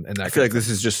doses and that. I feel like this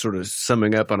is just sort of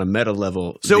summing up on a meta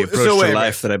level the approach to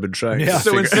life that I've been trying. Yeah.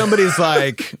 So when somebody's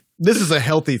like, "This is a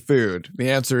healthy food,"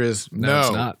 the answer is no,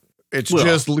 it's not. It's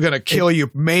just going to kill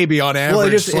you, maybe on average. Well,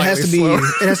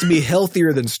 it has to be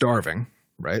healthier than starving,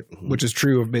 right? Which is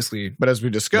true of basically. But as we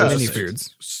discussed, many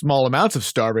foods, small amounts of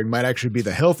starving might actually be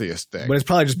the healthiest thing. But it's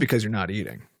probably just because you're not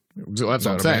eating. So that's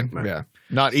what I'm saying. Right? Yeah,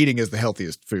 not eating is the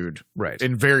healthiest food, right?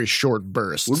 In very short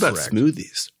bursts. What about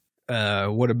smoothies?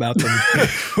 What about them?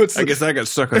 I guess I got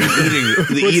stuck on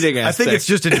the eating aspect. I think it's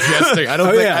just ingesting. I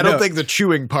don't think the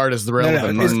chewing part is the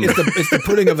relevant part. It's the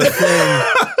putting of a thing.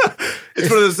 It's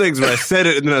one of those things where I said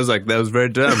it and then I was like, that was very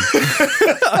dumb.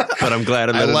 But I'm glad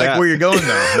I like where you're going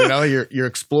though. You're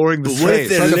exploring the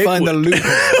space. Trying to find the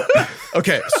loophole.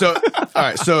 Okay, so all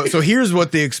right, so here's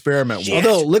what the experiment was.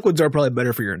 Although liquids are probably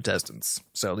better for your intestines,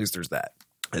 so at least there's that.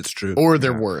 That's true. Or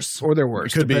they're worse. Or they're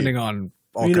worse, depending on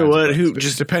all you know what?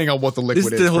 Just depending on what the liquid is.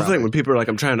 This is the whole thing. When people are like,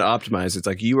 I'm trying to optimize, it's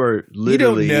like you are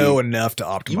literally. You don't know enough to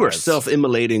optimize. You are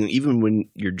self-immolating even when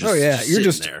you're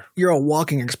just you're a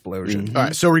walking explosion. Mm-hmm. All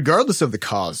right. So regardless of the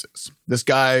causes, this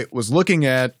guy was looking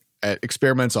at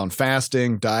experiments on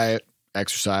fasting, diet,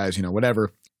 exercise,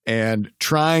 whatever, and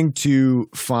trying to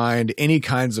find any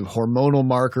kinds of hormonal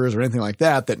markers or anything like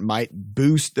that might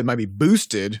be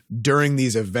boosted during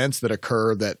these events that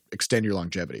occur that extend your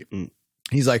longevity.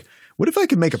 He's like, what if I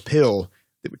could make a pill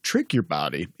that would trick your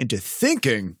body into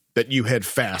thinking that you had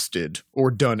fasted or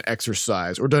done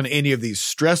exercise or done any of these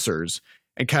stressors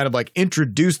and kind of like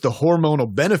introduce the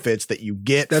hormonal benefits that you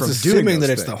get from doing those things? That's assuming that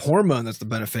it's the hormone that's the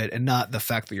benefit and not the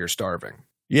fact that you're starving.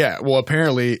 Yeah, well,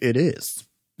 apparently it is.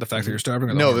 The fact that you're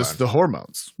starving? No, it's the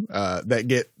hormones that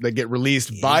get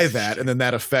released by that, and then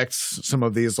that affects some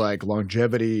of these like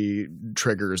longevity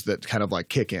triggers that kind of like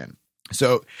kick in.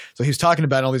 So he's talking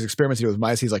about all these experiments he did with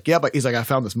mice. He's like, I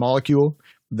found this molecule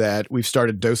that we've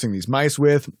started dosing these mice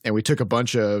with, and we did a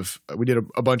bunch of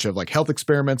like health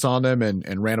experiments on them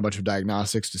and ran a bunch of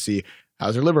diagnostics to see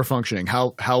how's their liver functioning,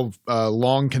 how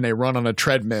long can they run on a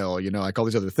treadmill, like all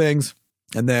these other things,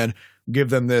 and then give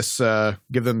them this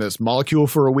molecule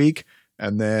for a week,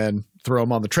 and then throw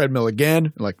them on the treadmill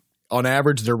again. Like on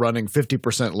average, they're running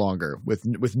 50% longer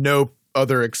with no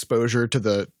other exposure to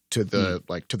the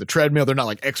treadmill. They're not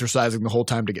like exercising the whole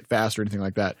time to get faster or anything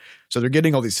like that. So they're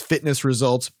getting all these fitness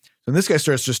results. And this guy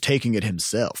starts just taking it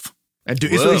himself.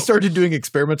 So he started doing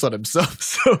experiments on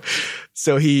himself.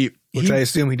 So he Which I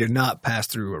assume he did not pass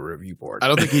through a review board. I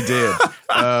don't think he did.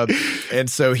 And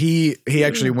so he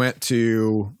actually went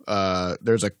to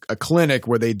there's a clinic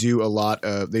where they do a lot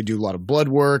of blood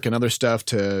work and other stuff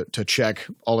to check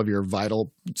all of your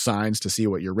vital signs to see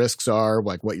what your risks are,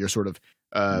 like what your sort of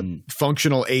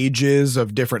functional ages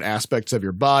of different aspects of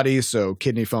your body. So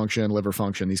kidney function, liver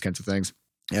function, these kinds of things.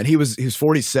 And he was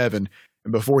 47,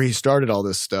 and before he started all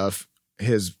this stuff,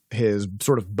 his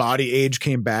sort of body age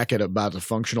came back at about a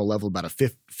functional level, about a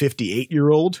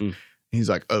 58-year-old. He's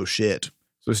like, oh shit.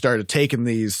 So he started taking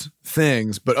these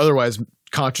things, but otherwise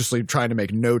consciously trying to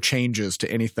make no changes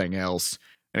to anything else.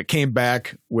 And it came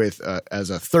back with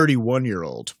as a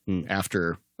 31-year-old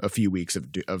after a few weeks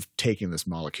of taking this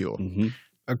molecule.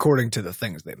 According to the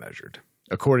things they measured.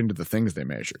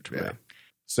 Yeah. Right.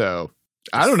 So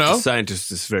I don't know. The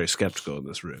scientist is very skeptical in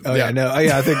this room. Oh yeah, no,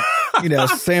 I think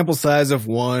sample size of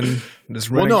one. This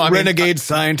renegade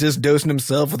scientist dosing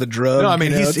himself with a drug. No, I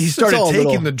mean he started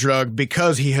taking the drug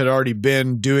because he had already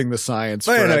been doing the science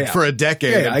for a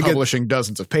decade and publishing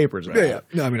dozens of papers. Yeah.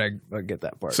 No, I mean I get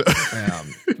that part. So,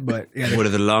 but what are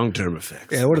the long-term effects?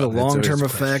 Yeah, what are the long-term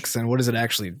effects, and what is it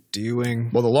actually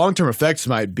doing? Well, the long-term effects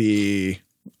might be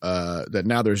that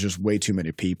now there's just way too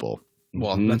many people.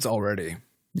 Well, that's already.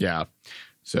 Yeah.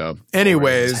 So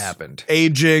anyways, happened.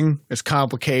 Aging is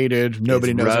complicated.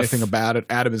 Nobody knows anything about it.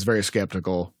 Adam is very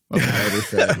skeptical about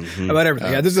everything. About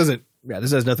everything. This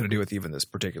has nothing to do with even this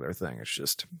particular thing. It's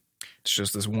just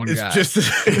this one guy.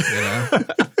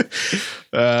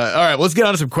 All right, let's get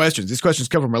on to some questions. These questions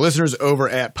come from our listeners over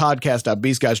at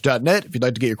podcast.bscotch.net. If you'd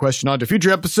like to get your question on to a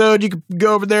future episode, you can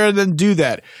go over there and then do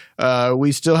that.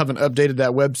 We still haven't updated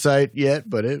that website yet,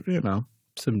 but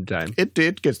sometime.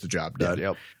 It gets the job done.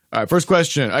 Yep. All right, first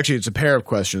question. Actually, it's a pair of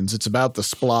questions. It's about the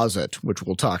Splozit, which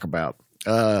we'll talk about.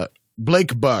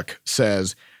 Blake Buck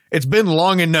says, it's been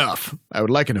long enough. I would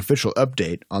like an official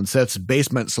update on Seth's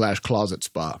basement/closet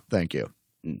spa. Thank you.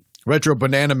 Retro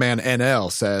Banana Man NL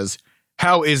says,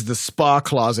 how is the spa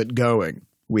closet going?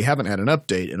 We haven't had an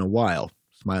update in a while.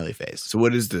 Smiley face. So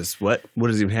what is this? What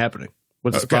is even happening?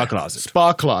 What's a spa closet?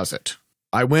 Spa closet.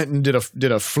 I went and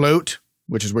did a float,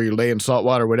 which is where you lay in salt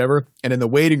water or whatever. And in the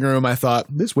waiting room, I thought,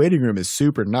 this waiting room is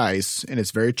super nice, and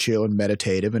it's very chill and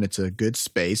meditative, and it's a good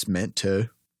space meant to,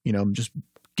 just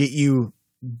get you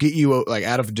like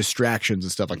out of distractions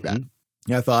and stuff like that.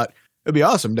 And I thought it'd be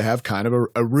awesome to have kind of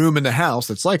a room in the house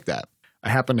that's like that. I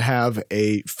happen to have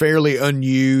a fairly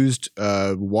unused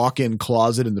walk-in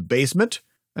closet in the basement,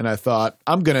 and I thought,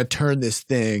 I'm going to turn this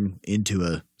thing into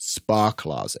a spa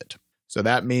closet. So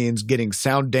that means getting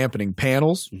sound dampening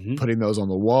panels, putting those on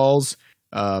the walls,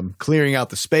 clearing out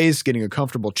the space, getting a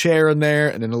comfortable chair in there,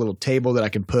 and then a little table that I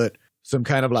can put some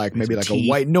kind of maybe like a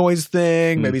white noise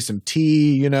thing, maybe some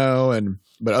tea,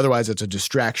 but otherwise it's a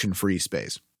distraction-free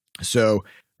space. So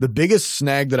the biggest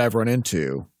snag that I've run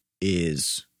into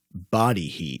is body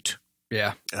heat.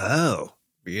 Yeah. Oh.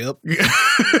 Yep.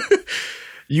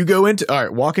 You go into,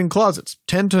 walk-in closets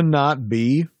tend to not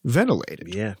be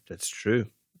ventilated. Yeah, that's true.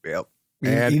 Yep. You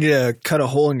need to cut a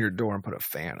hole in your door and put a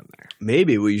fan in there.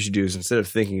 Maybe what you should do is instead of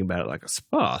thinking about it like a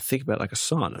spa, think about it like a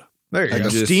sauna. There you go. Like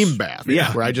a steam bath.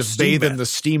 Yeah. Where I just bathe in the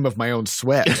steam of my own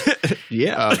sweat.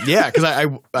 Yeah. Because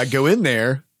I go in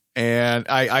there and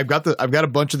I've got a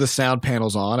bunch of the sound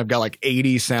panels on. I've got like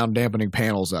 80 sound dampening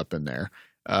panels up in there.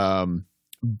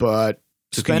 But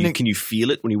so can you feel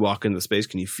it when you walk in the space?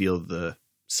 Can you feel the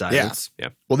silence? Yeah.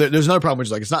 Well, there's another problem, which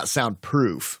is it's not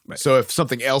soundproof. Right. So if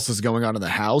something else is going on in the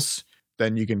house,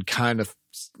 then you can kind of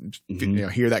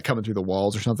hear that coming through the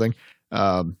walls or something.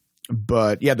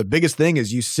 But yeah, the biggest thing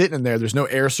is you sit in there. There's no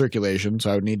air circulation, so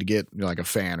I would need to get like a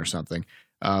fan or something.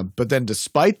 But then,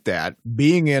 despite that,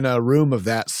 being in a room of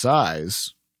that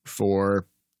size for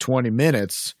 20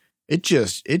 minutes, it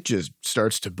just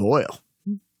starts to boil.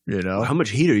 Well, how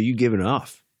much heat are you giving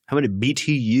off? How many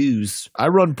BTUs? I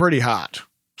run pretty hot,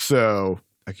 so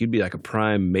you'd be like a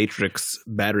prime Matrix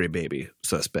battery baby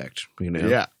suspect.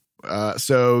 Yeah.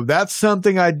 So that's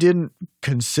something I didn't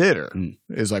consider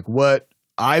is like what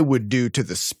I would do to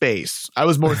the space. I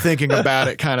was more thinking about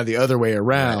it kind of the other way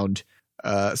around.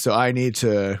 Right. So I need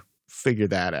to figure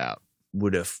that out.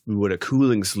 Would a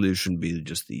cooling solution be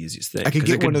just the easiest thing? I could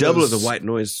get one of double those, as a white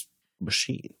noise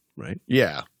machine, right?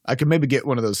 Yeah. I could maybe get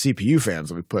one of those CPU fans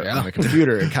that we put on the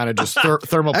computer and kind of just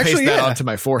thermal paste that onto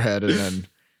my forehead and then.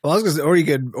 Well, I was gonna say, or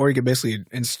you could basically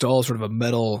install sort of a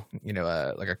metal,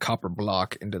 like a copper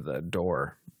block into the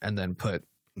door, and then put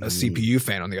a CPU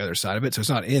fan on the other side of it, so it's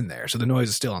not in there, so the noise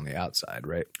is still on the outside,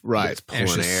 right? Right. And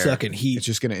it's just sucking heat. It's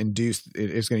just going to induce.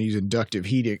 It's going to use inductive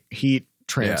heat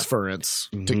transference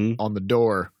on the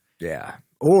door. Yeah.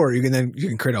 Or you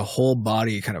can create a whole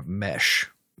body kind of mesh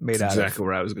made That's out exactly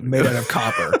where I was going to made go. out of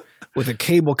copper with a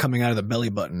cable coming out of the belly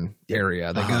button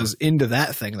area that goes into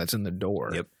that thing that's in the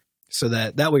door. Yep. So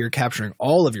that way you're capturing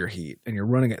all of your heat and you're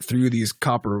running it through these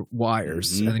copper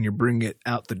wires and then you bring it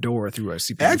out the door through a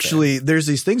CPU fan. Actually, there's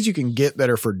these things you can get that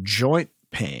are for joint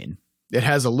pain.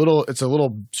 It's a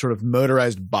little sort of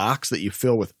motorized box that you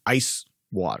fill with ice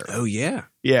water. Oh, yeah.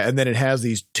 Yeah, and then it has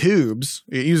these tubes.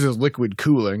 It uses liquid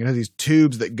cooling. It has these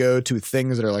tubes that go to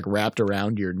things that are like wrapped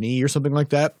around your knee or something like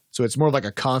that. So it's more like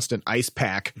a constant ice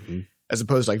pack as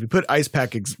opposed to like if you put ice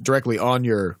pack directly on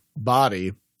your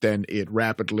body, then it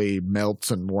rapidly melts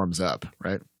and warms up,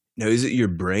 right? Now, is it your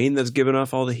brain that's giving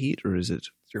off all the heat, or is it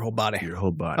It's your whole body. your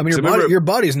whole body? I mean, So your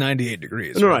body's 98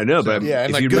 degrees. No, right? I know, So- but Yeah, and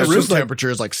if like you good remember- room temperature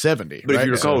is like 70. But right? if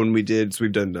you recall, So- when we've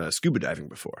done scuba diving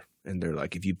before, and they're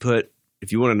like, if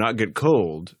you want to not get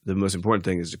cold, the most important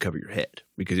thing is to cover your head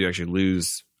because you actually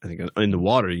lose. I think in the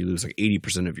water, you lose like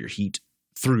 80% of your heat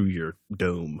through your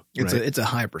dome. It's right? a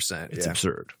high percent. It's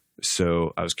absurd.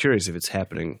 So I was curious if it's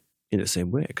happening in the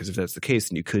same way, because if that's the case,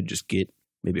 then you could just get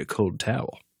maybe a cold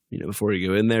towel. Before you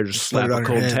go in there, just Put it slap on a your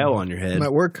cold head. towel on your It head.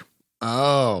 might work.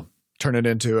 Oh, turn it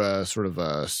into a sort of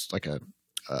like a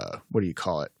what do you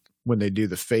call it when they do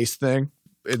the face thing?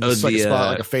 It's like a spot,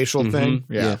 like a facial thing.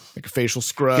 Yeah, like a facial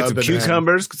scrub. Get some and then-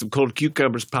 cucumbers, get some cold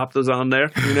cucumbers, pop those on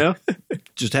there,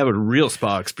 Just have a real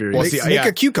spa experience. Well, Make, see, make yeah.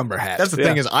 a cucumber hat. That's the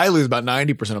thing is I lose about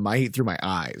 90% of my heat through my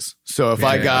eyes. So if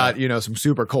I got, some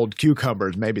super cold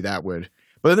cucumbers, maybe that would.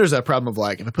 But then there's that problem of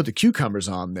like, if I put the cucumbers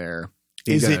on there,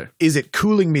 is it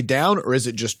cooling me down or is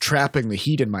it just trapping the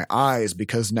heat in my eyes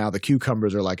because now the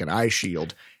cucumbers are like an eye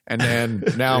shield? And then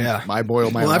now I boil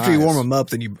my well, own after you eyes. warm them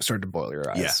up, then you start to boil your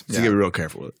eyes. Yeah, so you get real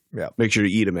careful with it. Yeah. Make sure to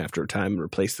eat them after a time and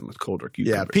replace them with colder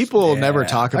cucumbers. Yeah, people never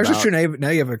talk about. Actually, true. Now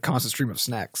you have a constant stream of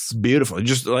snacks. Beautiful.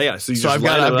 Just So, So I've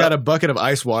got a bucket of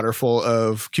ice water full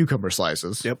of cucumber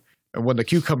slices. Yep. And when the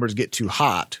cucumbers get too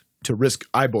hot to risk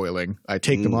eye boiling, I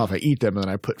take them off, I eat them, and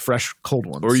then I put fresh cold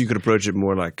ones. Or you could approach it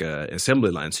more like an assembly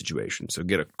line situation. So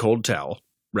get a cold towel,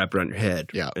 wrap it around your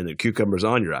head, and then cucumbers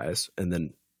on your eyes, and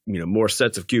then more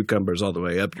sets of cucumbers all the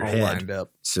way up your All head, lined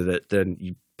up. so that then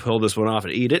you pull this one off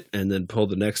and eat it, and then pull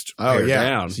the next pair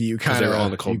down. So you 'cause kind they're all on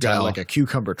of the cold got towel. like a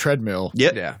cucumber treadmill.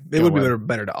 Yep. Yeah, it would be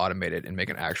better to automate it and make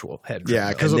an actual head.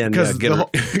 Yeah, treadmill. because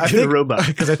get a robot.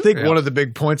 Because I think one of the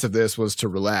big points of this was to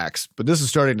relax, but this is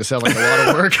starting to sound like a lot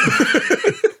of work.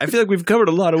 I feel like we've covered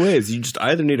a lot of ways. You just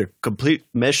either need a complete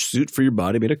mesh suit for your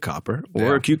body made of copper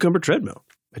or a cucumber treadmill.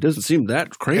 It doesn't seem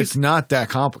that crazy. It's not that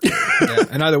complicated. yeah,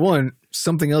 and either one,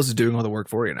 something else is doing all the work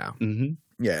for you now. Mm-hmm.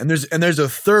 Yeah, and there's a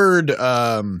third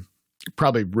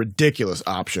probably ridiculous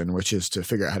option, which is to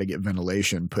figure out how to get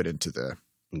ventilation put into the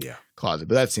closet.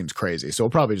 But that seems crazy. So we'll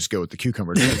probably just go with the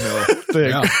cucumber treadmill thing.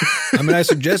 Yeah. I mean, I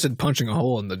suggested punching a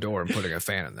hole in the door and putting a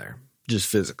fan in there. Just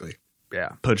physically. Yeah.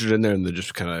 Punch it in there and then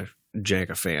just kind of jank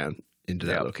a fan into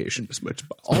that location as much as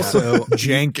possible. Also,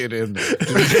 jank it in there.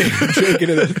 jank it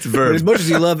in there. It's a verb. But as much as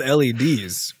you love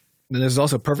LEDs, then there's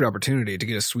also a perfect opportunity to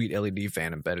get a sweet LED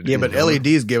fan embedded. Yeah, in but the door.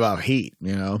 LEDs give out heat,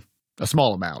 a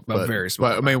small amount, but very small.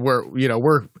 But I mean,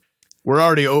 we're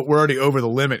already over the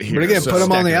limit here. But again, so put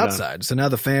them on the stack it outside. So now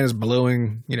the fan is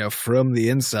blowing, from the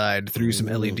inside through some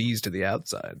LEDs to the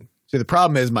outside. See, the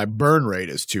problem is my burn rate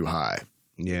is too high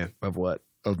Yeah. Of what?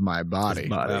 of my body.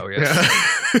 Oh,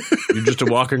 yes. You're just a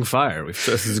walking fire.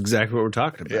 This is exactly what we're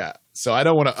talking about. Yeah. So I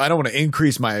don't want to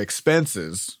increase my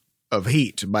expenses of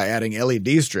heat by adding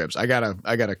LED strips. I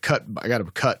gotta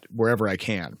cut wherever I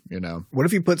can. What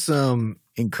if you put some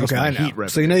Increase Okay, my I know. heat revenue.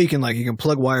 So you can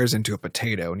plug wires into a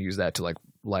potato and use that to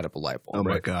light up a light bulb. Oh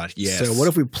my right? God. Yes. So what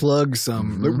if we plug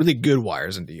some really good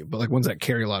wires into you, but ones that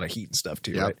carry a lot of heat and stuff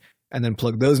too, Yep. right? And then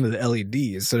plug those into the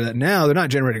LEDs so that now they're not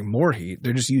generating more heat;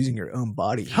 they're just using your own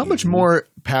body heat. How much more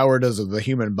power does the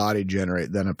human body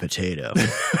generate than a potato?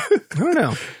 I don't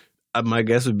know. My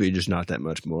guess would be just not that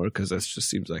much more because that just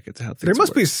seems like it's how things There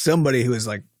must work. be somebody who has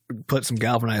put some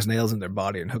galvanized nails in their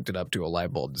body and hooked it up to a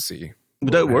light bulb to see.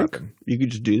 Would that work? happen. You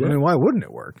could just do I that. mean, why wouldn't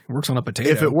it work? It works on a potato.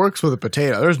 If it works with a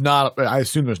potato, I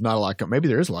assume there's not a lot. Maybe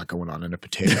there is a lot going on in a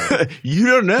potato. You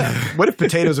don't know. What if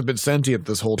potatoes have been sentient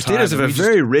this whole time? Potatoes have and a we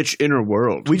very rich inner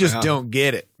world. we just don't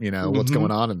get it. What's going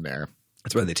on in there?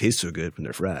 That's why they taste so good when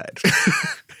they're fried.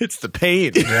 It's the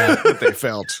pain that they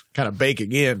felt kind of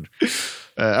baking in.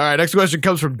 All right, next question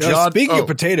comes from Now, John. speaking of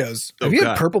potatoes, have you had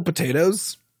God. purple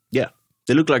potatoes? Yeah.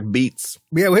 They look like beets.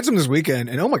 Yeah, we had some this weekend,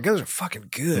 and oh my god, those are fucking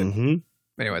good. Mm-hmm.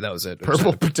 Anyway, that was it.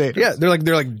 purple potatoes. Yeah, they're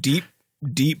like deep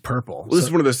deep purple. Well, this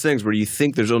is one of those things where you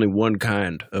think there's only one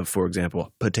kind of, for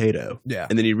example, potato. Yeah.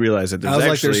 And then you realize that there's I was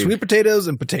actually... like, there's sweet potatoes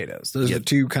and potatoes. Those are the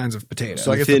two kinds of potatoes.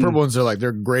 So I guess the purple ones are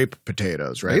they're grape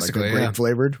potatoes, right? Basically, like grape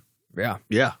flavored. Yeah.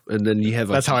 Yeah. And then you have...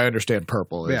 That's how I understand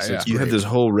purple. It's You have grape. this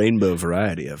whole rainbow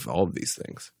variety of all of these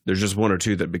things. There's just one or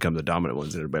two that become the dominant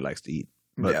ones that everybody likes to eat.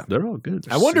 But they're all good.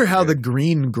 I wonder how the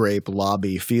green grape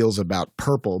lobby feels about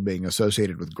purple being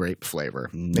associated with grape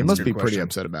flavor. They must be pretty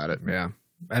upset about it. Yeah.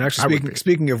 And actually,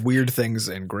 speaking of weird things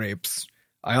in grapes,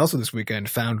 I also this weekend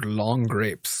found long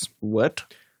grapes. What?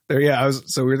 There, we were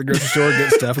at the grocery store getting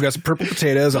stuff. We got some purple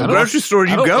potatoes. The grocery store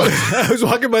you go? I was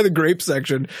walking by the grape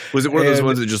section. Was it one of those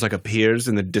ones that just like appears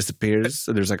and then disappears?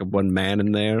 So there's like one man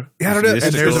in there. Yeah, I don't know. And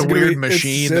there's a weird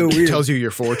machine that tells you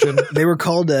your fortune. They were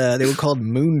called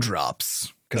moon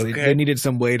drops because they needed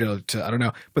some way to I don't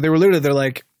know. But they were literally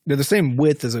they're the same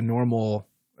width as a normal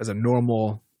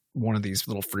one of these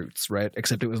little fruits, right?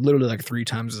 Except it was literally like 3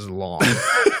 times as long.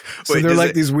 So they're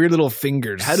like these weird little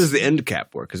fingers. How does the end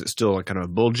cap work? Is it still like kind of a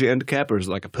bulgy end cap, or is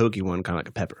it like a pokey one, kind of like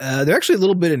a pepper? They're actually a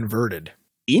little bit inverted.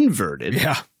 Inverted?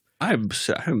 Yeah. I'm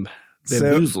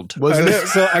bamboozled.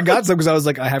 So I got some because I was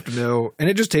like, I have to know, and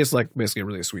it just tastes like basically a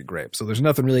really sweet grape. So there's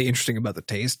nothing really interesting about the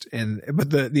taste, but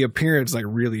the appearance like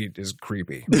really is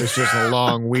creepy. It's just a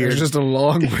long weird. It's just a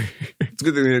long weird. It's a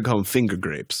good thing they didn't call them finger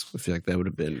grapes. I feel like that would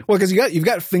have been well, because you've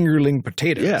got fingerling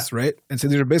potatoes, right? And so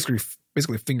these are basically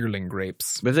fingerling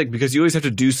grapes. But I think because you always have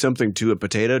to do something to a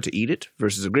potato to eat it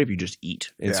versus a grape you just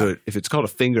eat. And so if it's called a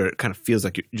finger, it kind of feels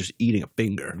like you're just eating a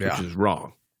finger, which is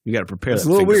wrong. You got to prepare that a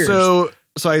little finger. weird.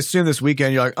 So I assume this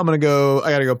weekend you're like, I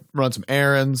got to go run some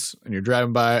errands, and you're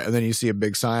driving by, and then you see a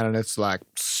big sign, and it's like,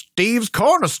 Steve's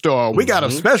Corner Store. We got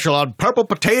a special on purple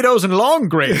potatoes and long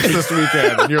grapes this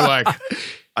weekend. And you're like,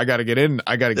 I got to get in.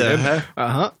 I got to get in.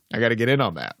 Uh-huh. I got to get in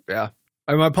on that. Yeah.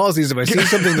 I mean, my policy is if I see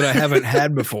something that I haven't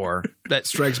had before that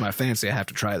strikes my fancy, I have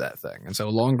to try that thing. And so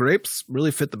long grapes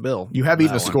really fit the bill. You have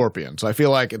eaten a scorpion, so I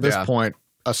feel like at this point,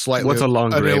 what's a long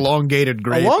grape? An elongated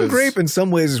grape. A long grape in some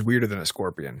ways is weirder than a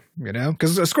scorpion, you know?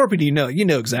 Because a scorpion, you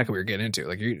know exactly what you're getting into.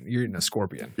 Like you're eating a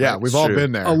scorpion. Yeah, we've all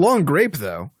been there. A long grape,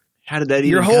 though. How did that even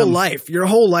your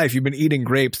whole life you've been eating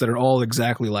grapes that are all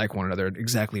exactly like one another,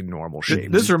 exactly normal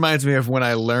shapes. This reminds me of when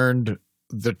I learned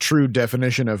the true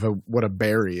definition of what a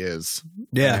berry is.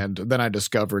 Yeah. And then I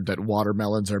discovered that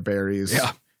watermelons are berries.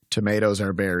 Yeah. Tomatoes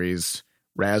are berries.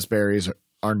 Raspberries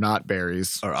are not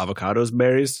berries. Are avocados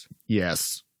berries?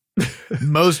 Yes.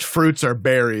 Most fruits are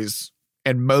berries,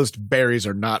 and most berries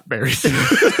are not berries.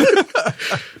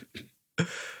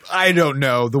 I don't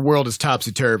know. The world is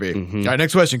topsy-turvy. Mm-hmm. All right,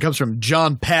 next question comes from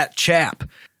John Pat Chap.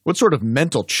 What sort of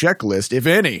mental checklist, if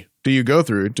any, do you go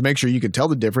through to make sure you can tell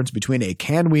the difference between a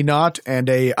can we not and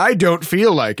a I don't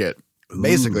feel like it? Ooh.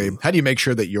 Basically, how do you make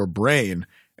sure that your brain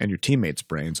and your teammates'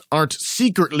 brains aren't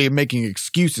secretly making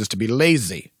excuses to be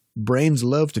lazy? Brains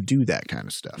love to do that kind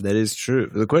of stuff. That is true.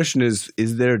 The question is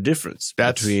there a difference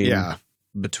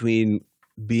between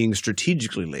being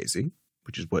strategically lazy,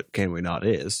 which is what can we not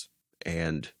is,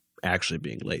 and actually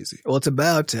being lazy? Well, it's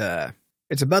about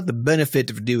the benefit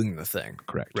of doing the thing.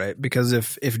 Correct. Right? Because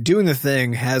if doing the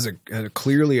thing has a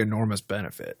clearly enormous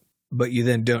benefit, but you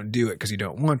then don't do it because you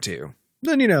don't want to,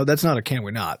 then, that's not a can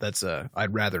we not. That's a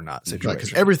I'd rather not situation. Right,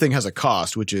 because everything has a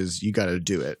cost, which is you got to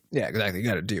do it. Yeah, exactly. You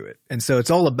got to do it. And so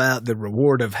it's all about the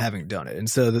reward of having done it. And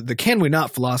so the can we not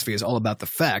philosophy is all about the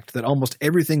fact that almost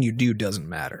everything you do doesn't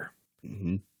matter.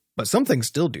 Mm-hmm. But some things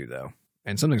still do, though.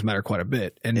 And some things matter quite a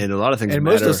bit. And a lot of things matter.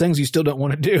 Most of those things you still don't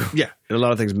want to do. Yeah. And a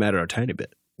lot of things matter a tiny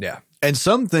bit. Yeah. And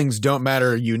some things don't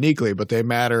matter uniquely, but they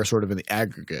matter sort of in the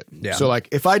aggregate. Yeah. So like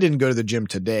if I didn't go to the gym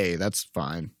today, that's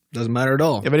fine. Doesn't matter at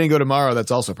all. If I didn't go tomorrow,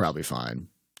 that's also probably fine.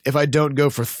 If I don't go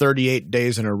for 38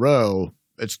 days in a row,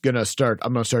 I'm going to start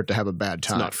to have a bad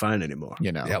time. It's not fine anymore.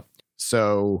 Yep.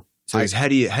 So how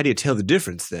do you tell the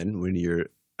difference then when you're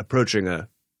approaching a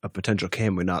potential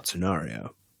can we not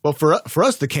scenario? Well, for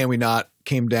us, the can we not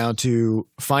came down to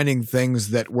finding things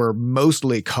that were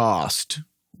mostly cost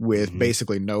with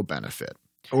basically no benefit.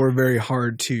 Or very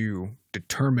hard to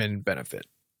determine benefit.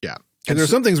 Yeah. Because there are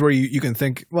some things where you can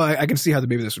think, well, I can see how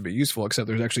maybe this would be useful, except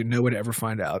there's actually no way to ever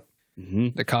find out. Mm-hmm.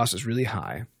 The cost is really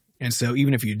high. And so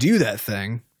even if you do that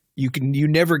thing, you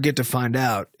never get to find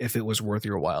out if it was worth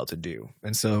your while to do.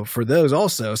 And so for those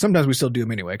also, sometimes we still do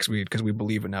them anyway because we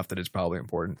believe enough that it's probably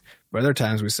important. But other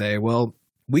times we say, well,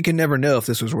 we can never know if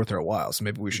this was worth our while, so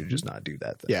maybe we should just not do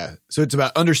that thing. Yeah. So it's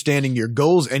about understanding your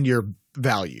goals and your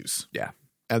values. Yeah.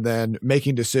 And then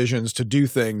making decisions to do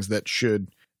things that should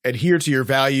adhere to your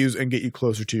values and get you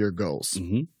closer to your goals.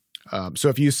 Mm-hmm. So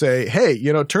if you say, hey,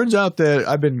 it turns out that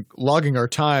I've been logging our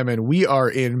time and we are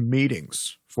in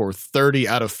meetings for 30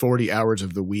 out of 40 hours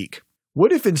of the week.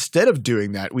 What if instead of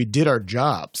doing that, we did our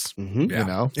jobs, Mm-hmm. Yeah. you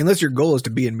know? Unless your goal is to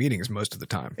be in meetings most of the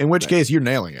time. In which case, you're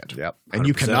nailing it. Yep. And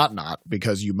you 100%. cannot not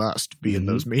because you must be in Mhm.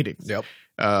 those meetings. Yep.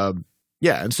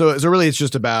 Yeah. And so really it's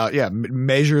just about,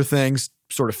 measure things,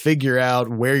 sort of figure out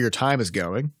where your time is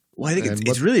going. Well, I think And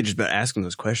it's really just about asking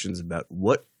those questions about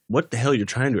what the hell you're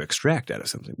trying to extract out of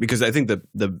something. Because I think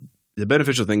the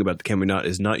beneficial thing about the Can We Not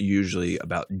is not usually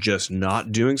about just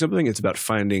not doing something. It's about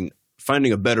finding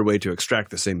a better way to extract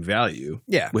the same value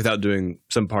Yeah. without doing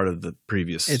some part of the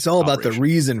previous. It's all about the operation.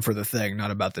 reason for the thing,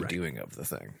 not about the Right. doing of the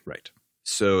thing. Right.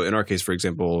 So in our case, for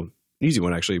example, an easy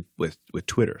one actually with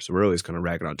Twitter. So we're always kind of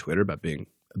ragging on Twitter about being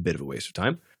a bit of a waste of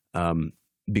time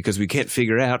because we can't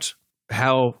figure out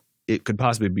how it could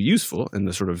possibly be useful, and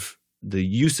the sort of the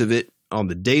use of it on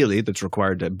the daily that's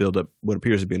required to build up what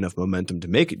appears to be enough momentum to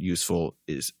make it useful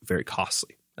is very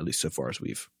costly, at least so far as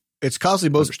we've. It's costly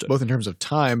Understood. both in terms of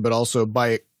time, but also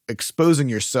by exposing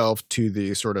yourself to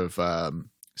the sort of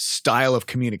style of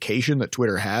communication that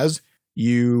Twitter has,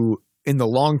 you, in the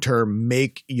long term,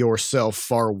 make yourself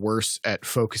far worse at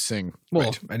focusing.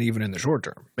 Well, and even in the short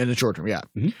term. In the short term, yeah.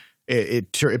 Mhm.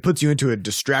 It puts you into a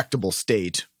distractible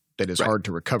state that is Right. hard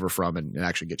to recover from and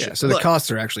actually get Yeah. shit So done. the costs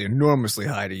are actually enormously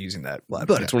high to using that platform.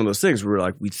 But it's one of those things where we're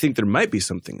like, we think there might be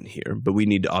something in here, but we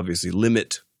need to obviously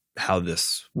limit how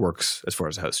this works as far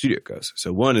as how the studio goes.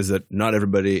 So one is that not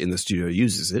everybody in the studio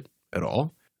uses it at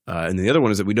all. And the other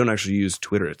one is that we don't actually use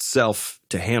Twitter itself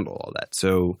to handle all that.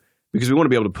 So because we want to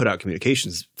be able to put out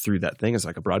communications through that thing as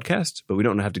like a broadcast, but we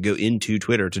don't have to go into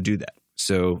Twitter to do that.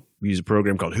 So we use a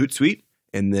program called Hootsuite.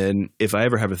 And then if I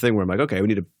ever have a thing where I'm like, okay, we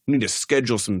need to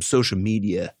schedule some social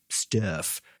media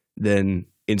stuff, then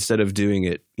instead of doing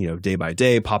it, day by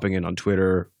day, popping in on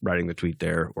Twitter, writing the tweet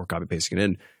there, or copy pasting it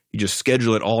in, you just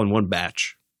schedule it all in one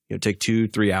batch. Take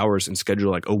 2-3 hours and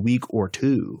schedule like a week or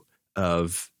two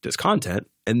of this content,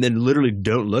 and then literally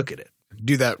don't look at it.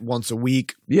 Do that once a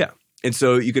week. Yeah. And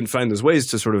so you can find those ways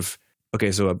to sort of,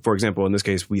 okay, so for example, in this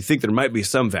case, we think there might be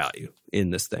some value in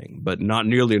this thing, but not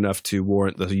nearly enough to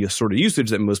warrant the sort of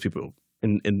usage that most people,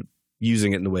 in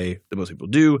using it in the way that most people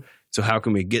do. So how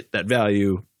can we get that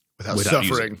value Without using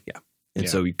suffering. it? Yeah. And Yeah.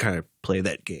 so we kind of play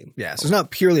that game. Yeah. So it's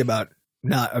not purely about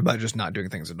just not doing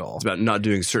things at all. It's about not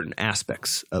doing certain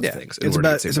aspects of things. in It's order to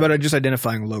about get it's value. about just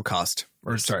identifying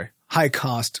high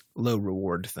cost, low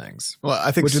reward things, Well,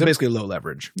 I think which is basically low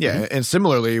leverage. Yeah, and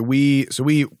similarly, we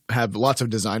have lots of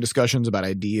design discussions about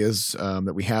ideas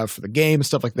that we have for the game and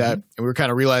stuff like that. And we were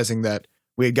kind of realizing that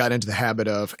we had gotten into the habit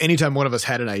of anytime one of us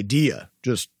had an idea,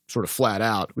 just sort of flat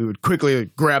out, we would quickly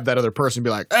grab that other person and be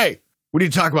like, "Hey, we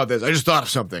need to talk about this. I just thought of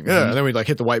something." And then we'd like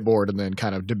hit the whiteboard and then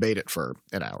kind of debate it for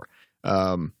an hour.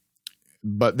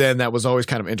 But then that was always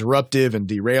kind of interruptive and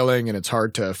derailing, and it's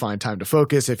hard to find time to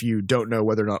focus if you don't know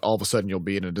whether or not all of a sudden you'll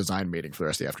be in a design meeting for the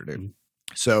rest of the afternoon.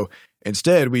 So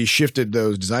instead, we shifted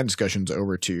those design discussions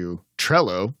over to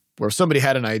Trello, where if somebody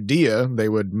had an idea, they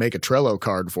would make a Trello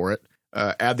card for it,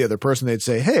 add the other person. They'd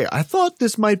say, "Hey, I thought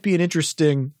this might be an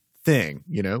interesting thing.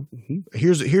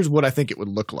 Here's what I think it would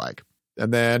look like."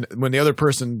 And then when the other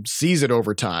person sees it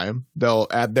over time, they'll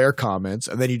add their comments.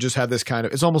 And then you just have this kind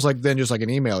of, it's almost like then just like an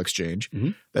email exchange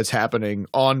that's happening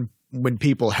on when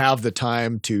people have the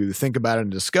time to think about it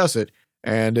and discuss it.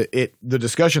 And the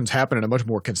discussions happen in a much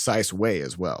more concise way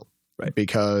as well. Right.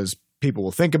 Because people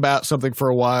will think about something for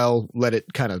a while, let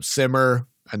it kind of simmer,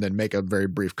 and then make a very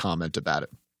brief comment about it.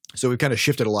 So we've kind of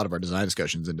shifted a lot of our design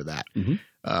discussions into that.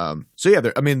 So yeah,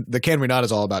 the Can We Not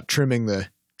is all about trimming the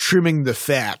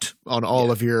fat on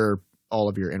all of your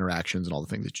interactions and all the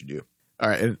things that you do. All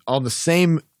right, and on the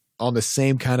same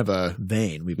kind of a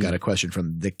vein, we've got a question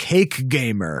from the Cake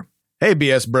Gamer. Hey,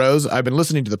 BS Bros, I've been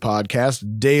listening to the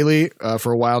podcast daily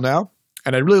for a while now,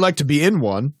 and I'd really like to be in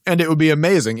one, and it would be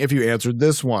amazing if you answered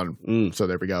this one. So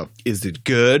there we go. Is it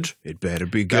good? It better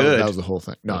be good. That was the whole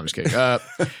thing. No, I'm just kidding.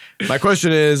 My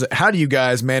question is, how do you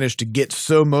guys manage to get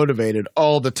so motivated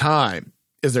all the time?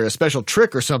 Is there a special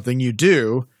trick or something you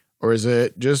do, or is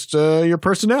it just your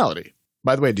personality?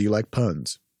 By the way, do you like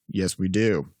puns? Yes, we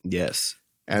do. Yes.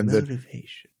 And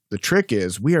Motivation. the trick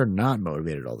is we are not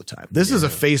motivated all the time. This is a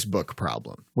Facebook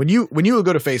problem. When you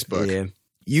go to Facebook,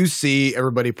 you see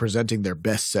everybody presenting their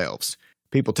best selves.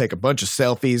 People take a bunch of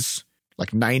selfies,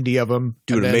 like 90 of them,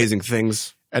 Doing amazing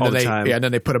things all the time. And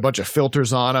then they put a bunch of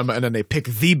filters on them, and then they pick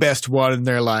the best one, and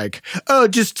they're like, "Oh,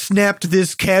 just snapped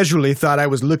this casually, thought I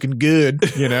was looking good,"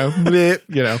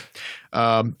 bleh,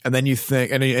 and then you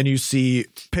think, and you see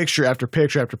picture after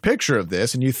picture after picture of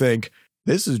this, and you think,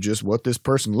 this is just what this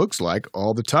person looks like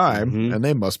all the time, and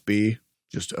they must be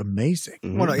just amazing.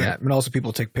 Well, yeah, and also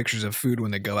people take pictures of food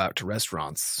when they go out to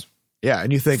restaurants. Yeah,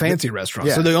 and you think fancy restaurants.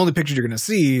 yeah. So the only pictures you're going to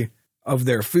see of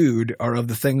their food are of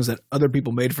the things that other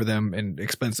people made for them in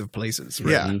expensive places.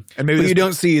 Right? yeah, and maybe But you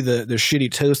don't see the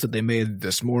shitty toast that they made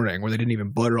this morning where they didn't even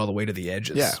butter all the way to the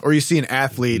edges. yeah, or you see an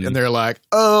athlete and they're like,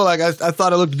 oh, like I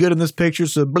thought I looked good in this picture,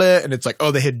 so bleh, and it's like,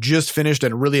 oh, they had just finished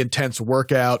a really intense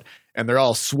workout and they're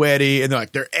all sweaty and they're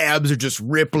like their abs are just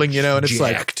rippling, you know, and it's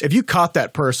Jacked. like if you caught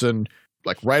that person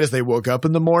like right as they woke up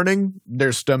in the morning,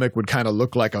 their stomach would kind of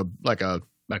look like a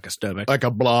stomach. like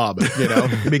a blob, you know,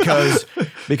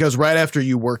 because right after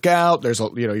you work out, there's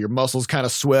your muscles kind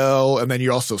of swell, and then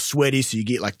you're also sweaty, so you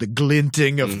get like the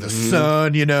glinting of the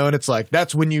sun, you know, and it's like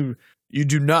that's when you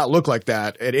do not look like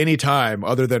that at any time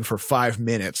other than for 5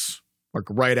 minutes, like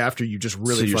right after you just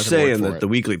really. So you're fucking saying work for that it. the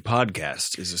weekly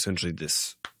podcast is essentially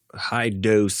this high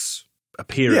dose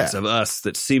appearance of us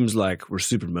that seems like we're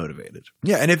super motivated.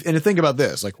 Yeah, and to think about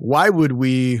this, like, why would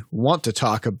we want to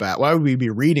talk about? Why would we be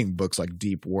reading books like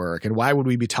Deep Work, and why would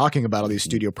we be talking about all these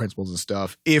studio principles and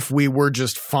stuff if we were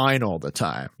just fine all the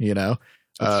time? You know,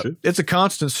 true. it's a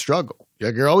constant struggle.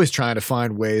 Like, you're always trying to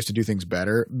find ways to do things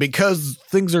better because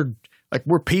things are like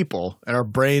we're people, and our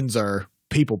brains are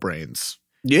people brains.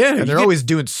 Yeah, And they're always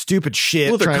doing stupid shit.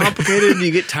 well, they're trying complicated and you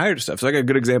get tired of stuff. So I got a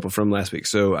good example from last week.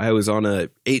 So I was on a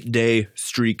 8-day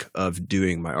streak of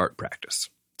doing my art practice.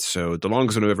 So the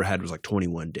longest one I've ever had was like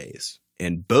 21 days.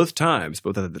 And both times,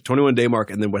 both at the 21-day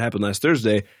mark and then what happened last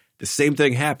Thursday, the same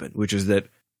thing happened, which is that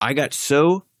I got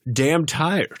so damn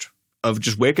tired of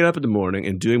just waking up in the morning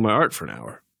and doing my art for an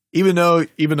hour. even though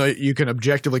you can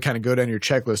objectively kind of go down your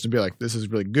checklist and be like, this is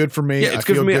really good for me. Yeah, it's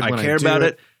good for me. I when care do about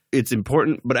it. It's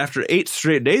important. But after 8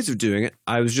 straight days of doing it,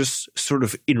 I was just sort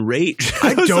of enraged.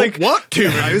 I was don't like, want to.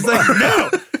 I was like, no.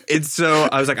 And so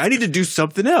I was like, I need to do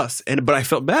something else. But I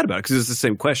felt bad about it because it's the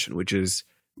same question, which is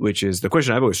the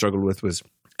question I've always struggled with was,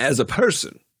 as a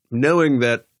person, knowing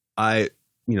that I,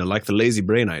 like the lazy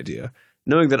brain idea,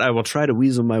 knowing that I will try to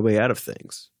weasel my way out of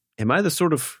things. Am I the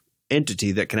sort of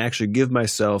entity that can actually give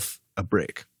myself a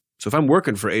break? So if I'm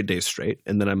working for 8 days straight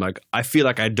and then I'm like, I feel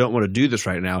like I don't want to do this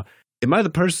right now, am I the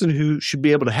person who should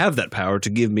be able to have that power to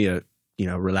give me a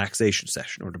relaxation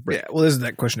session or to break? Yeah, well, this is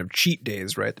that question of cheat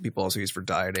days, right? That people also use for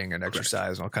dieting and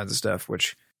exercise and all kinds of stuff.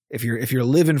 Which, if you're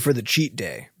living for the cheat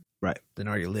day, right, then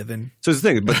are you living? So it's the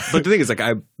thing, but the thing is, like,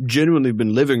 I've genuinely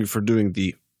been living for doing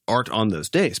the art on those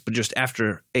days, but just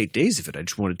after 8 days of it, I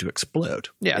just wanted to explode.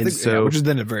 Yeah, I And think so, which is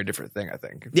then a very different thing. I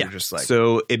think. If you're just like,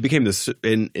 so it became this,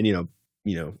 and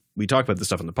we talk about this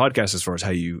stuff on the podcast as far as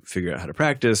how you figure out how to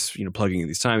practice, plugging in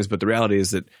these times. But the reality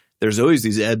is that there's always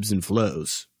these ebbs and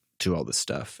flows to all this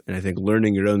stuff. And I think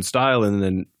learning your own style and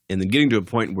then getting to a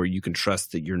point where you can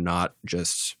trust that you're not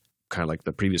just kind of like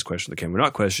the previous question, the can we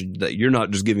not question, that you're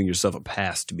not just giving yourself a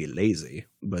pass to be lazy,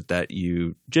 but that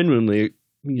you genuinely,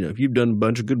 you've done a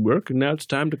bunch of good work and now it's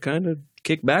time to kind of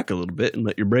kick back a little bit and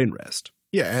let your brain rest.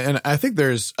 Yeah, and I think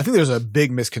there's a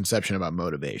big misconception about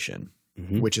motivation,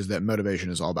 which is that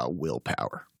motivation is all about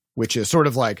willpower, which is sort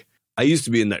of like, I used to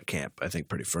be in that camp, I think,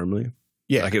 pretty firmly.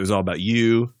 yeah, Like it was all about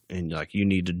you and like you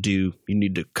need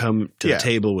to come to the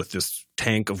table with this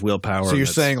tank of willpower. so you're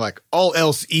saying like all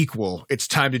else equal, it's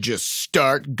time to just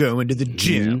start going to the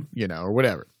gym, or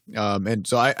whatever. And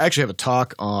so I actually have a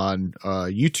talk on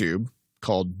YouTube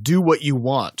called "Do What You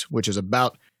Want," which is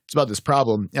about this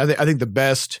problem. I think the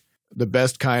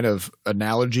best kind of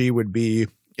analogy would be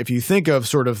if you think of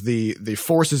sort of the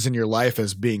forces in your life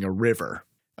as being a river,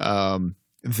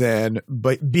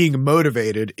 but being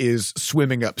motivated is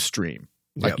swimming upstream.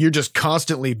 Like you're just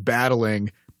constantly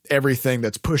battling everything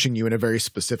that's pushing you in a very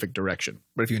specific direction.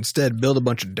 but if you instead build a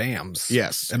bunch of dams,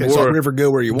 Yes. and make the river go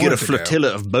where you want get it a to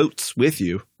flotilla of boats with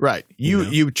you. Right.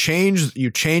 You change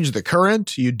the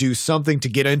current, you do something to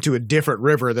get into a different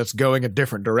river that's going a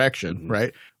different direction,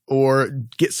 right? Or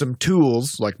get some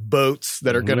tools like boats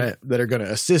that are gonna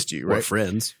assist you, right? Or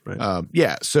friends, right?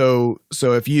 Yeah. So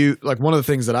if you like, one of the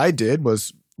things that I did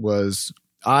was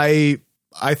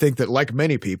I think that, like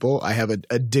many people, I have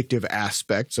addictive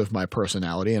aspects of my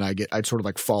personality, and I'd sort of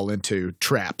like fall into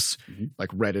traps like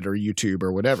Reddit or YouTube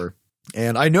or whatever.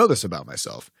 And I know this about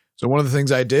myself. So one of the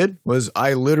things I did was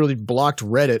I literally blocked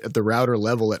Reddit at the router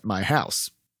level at my house.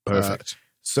 Perfect.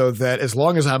 So that as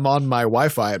long as I'm on my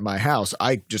Wi-Fi at my house,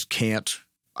 I just can't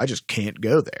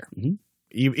go there.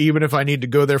 Even if I need to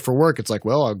go there for work, it's like,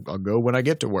 well, I'll go when I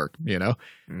get to work,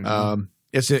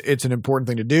 It's an important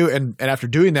thing to do. And after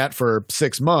doing that for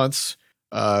 6 months,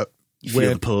 You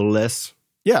feel the pull less.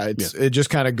 it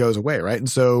just kind of goes away. Right. And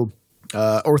so,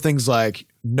 or things like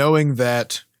knowing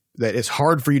that it's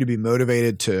hard for you to be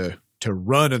motivated to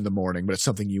run in the morning, but it's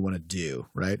something you want to do.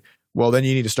 Right. Well, then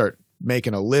you need to start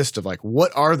making a list of like,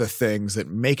 what are the things that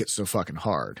make it so fucking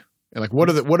hard? And like, what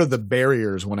are the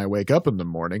barriers when I wake up in the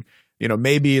morning? You know,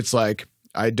 maybe it's like,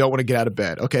 I don't want to get out of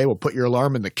bed. Okay, well, put your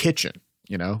alarm in the kitchen.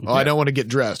 You know, oh, I don't want to get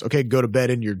dressed. Okay, go to bed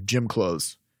in your gym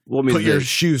clothes. Well, I mean, put your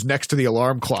shoes next to the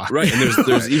alarm clock. Right. And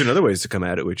there's even other ways to come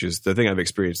at it, which is the thing I've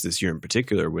experienced this year in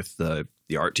particular with the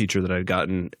art teacher that I'd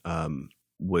gotten,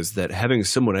 was that having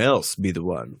someone else be the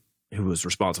one who was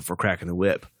responsible for cracking the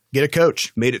whip. Get a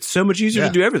coach. Made it so much easier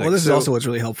to do everything. Well, this is also what's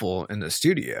really helpful in the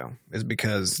studio is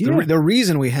because the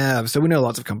reason we have, so we know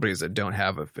lots of companies that don't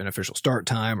have an official start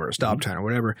time or a stop time or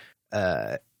whatever.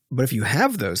 But if you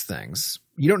have those things,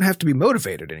 you don't have to be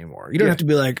motivated anymore. You don't have to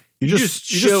be like, you're just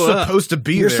supposed to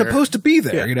be there. You're supposed to be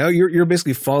there. You know, you're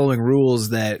basically following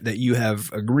rules that you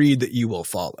have agreed that you will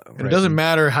follow. Right? It doesn't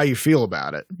matter how you feel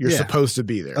about it. You're supposed to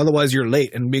be there. Otherwise, you're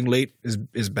late, and being late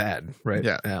is bad, right?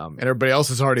 Yeah. And everybody else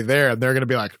is already there, and they're going to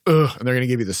be like, ugh, and they're going to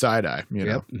give you the side eye, you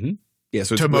know? Mm-hmm. Yeah,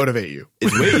 so to motivate you.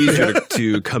 It's way easier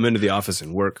to come into the office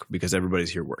and work because everybody's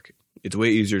here working. It's way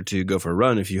easier to go for a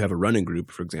run if you have a running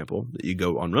group, for example, that you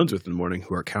go on runs with in the morning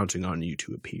who are counting on you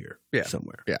to appear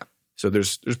somewhere. Yeah. So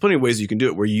there's plenty of ways you can do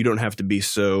it where you don't have to be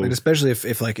so. And especially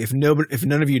if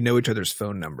none of you know each other's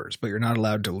phone numbers, but you're not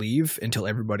allowed to leave until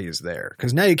everybody is there,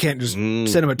 because now you can't just send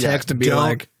them a text and be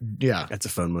like, yeah, that's a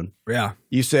fun one. Yeah.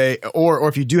 You say, or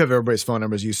if you do have everybody's phone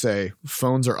numbers, you say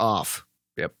phones are off.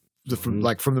 Yep. From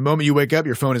the moment you wake up,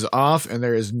 your phone is off, and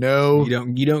there is no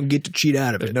you don't get to cheat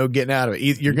out of there's it. no getting out of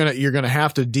it. You're gonna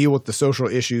have to deal with the social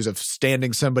issues of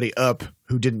standing somebody up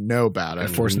who didn't know about it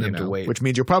And forcing them to wait. which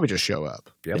means you'll probably just show up.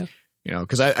 Yep. Yeah. You know,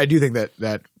 because I do think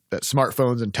that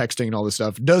smartphones and texting and all this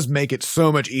stuff does make it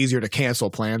so much easier to cancel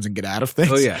plans and get out of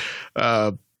things. Oh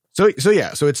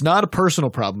yeah. So it's not a personal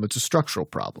problem; it's a structural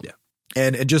problem. Yeah.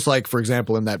 And just like, for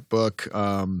example, in that book,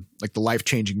 like The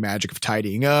Life-Changing Magic of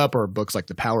Tidying Up, or books like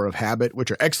The Power of Habit, which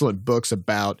are excellent books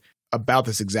about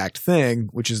this exact thing,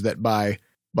 which is that by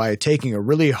taking a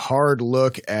really hard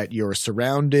look at your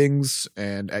surroundings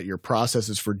and at your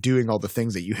processes for doing all the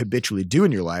things that you habitually do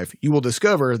in your life, you will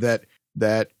discover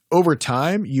that over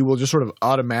time, you will just sort of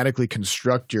automatically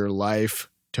construct your life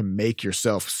to make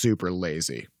yourself super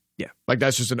lazy. Yeah. Like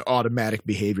that's just an automatic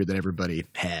behavior that everybody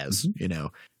has, you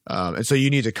know? And so you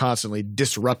need to constantly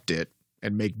disrupt it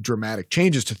and make dramatic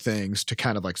changes to things to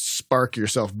kind of like spark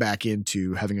yourself back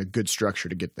into having a good structure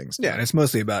to get things done. Yeah, and it's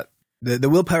mostly about the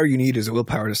willpower you need is a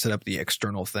willpower to set up the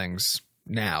external things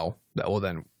now that will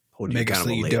then Hold you make it so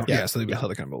accountable you later. don't. Yeah, so they'll be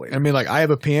held accountable later. I mean, like I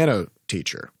have a piano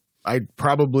teacher. I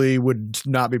probably would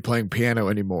not be playing piano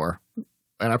anymore.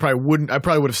 And I probably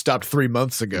would have stopped 3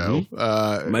 months ago.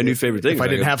 My new favorite thing. If I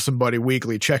didn't have somebody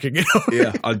weekly checking in.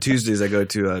 Yeah. On Tuesdays, I go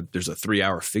to there's a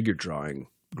 3-hour figure drawing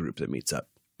group that meets up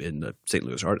in the St.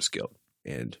 Louis Artists Guild,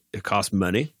 and it costs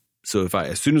money. So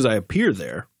as soon as I appear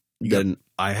there, then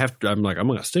I'm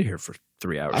going to stay here for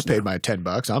 3 hours. I paid my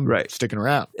 $10. I'm sticking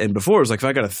around. And before it was like, if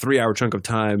I got a 3-hour chunk of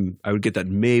time, I would get that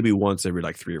maybe once every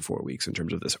like 3 or 4 weeks in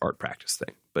terms of this art practice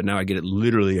thing. But now I get it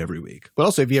literally every week. But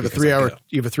also if you have a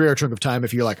 3-hour chunk of time,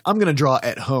 if you're like, I'm going to draw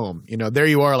at home, you know, there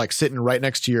you are like sitting right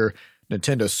next to your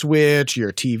Nintendo Switch,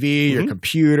 your TV, your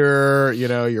computer, you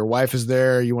know, your wife is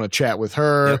there. You want to chat with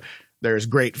her. Yep. There's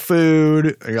great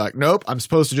food. And you're like, nope, I'm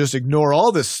supposed to just ignore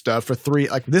all this stuff for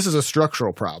this is a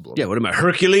structural problem. Yeah. What am I,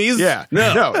 Hercules? Yeah.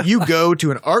 No, you go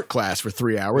to an art class for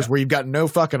 3 hours where you've got no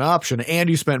fucking option and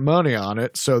you spent money on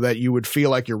it so that you would feel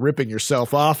like you're ripping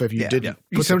yourself off if you didn't.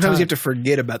 Yeah. Sometimes you have to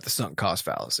forget about the sunk cost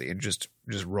fallacy and just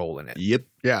roll in it. Yep.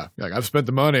 Yeah. Like I've spent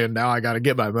the money and now I got to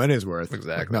get my money's worth.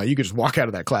 Exactly. Like, no, you could just walk out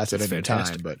of that class at any time.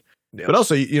 Yeah. But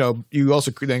also, you know, you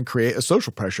also then create a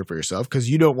social pressure for yourself because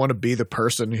you don't want to be the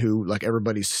person who like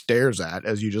everybody stares at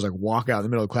as you just like walk out in the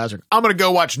middle of the class and I'm going to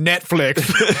go watch Netflix,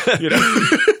 you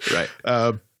know?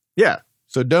 Right. Yeah.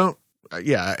 So don't, I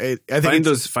think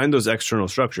find those external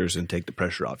structures and take the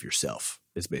pressure off yourself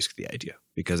is basically the idea.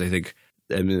 Because I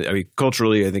mean,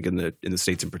 culturally, I think in the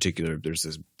States in particular, there's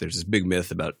this big myth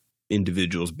about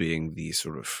individuals being the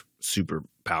sort of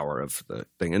superpower of the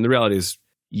thing. And the reality is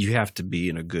you have to be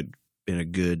in a good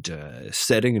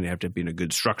setting and you have to be in a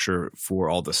good structure for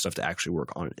all this stuff to actually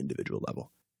work on an individual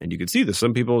level. And you can see this.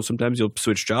 Some people, sometimes you'll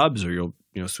switch jobs or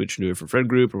you'll switch into a different friend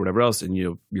group or whatever else, and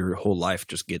your whole life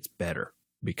just gets better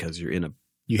because you're in a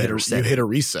better setting. You hit a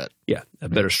reset. Yeah, a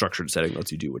better structured setting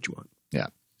lets you do what you want. Yeah.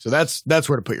 So that's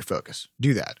where to put your focus.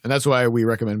 Do that. And that's why we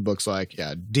recommend books like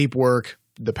Deep Work,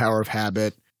 The Power of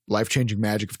Habit, Life-Changing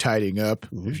Magic of Tidying Up.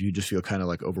 Mm-hmm. If you just feel kind of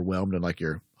like overwhelmed and like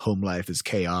your home life is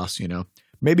chaos, you know,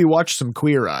 maybe watch some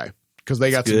Queer Eye because they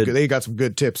got some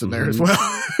good tips in there as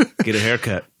well. Get a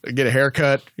haircut.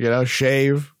 You know,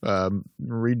 shave,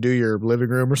 redo your living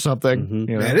room or something. Mm-hmm.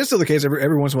 You know? Yeah, it is still the case.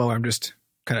 Every once in a while, I'm just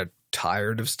kind of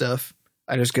tired of stuff.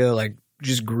 I just go like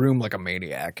just groom like a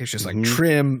maniac. It's just like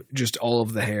trim just all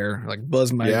of the hair, like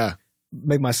buzz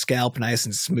make my scalp nice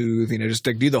and smooth, just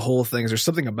like do the whole thing. There's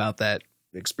something about that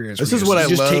experience. This is what I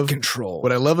love. Take control.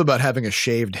 What I love about having a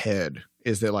shaved head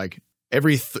is that like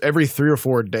every 3 or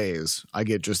 4 days, I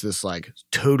get just this like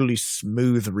totally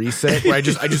smooth reset where I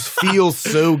just feel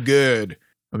so good.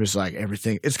 I'm just like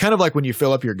everything. It's kind of like when you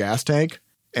fill up your gas tank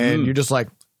and you're just like,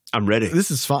 I'm ready.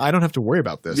 This is fine. I don't have to worry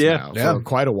about this now for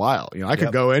quite a while. I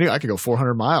could I could go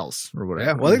 400 miles or whatever.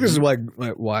 Yeah. Well, I think this is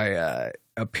why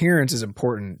appearance is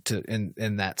important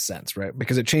in that sense, right?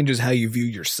 Because it changes how you view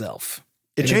yourself.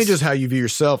 It changes how you view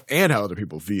yourself and how other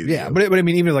people view you. Yeah, but I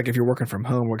mean, even like if you're working from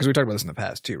home, because we talked about this in the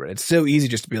past too, right? It's so easy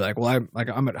just to be like, well,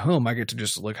 I'm at home, I get to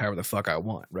just look however the fuck I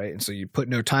want, right? And so you put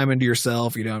no time into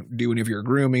yourself. You don't do any of your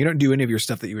grooming. You don't do any of your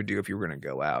stuff that you would do if you were going to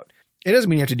go out. It doesn't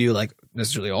mean you have to do like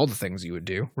necessarily all the things you would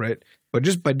do, right? But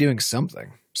just by doing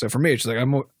something. So for me, it's like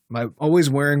I'm always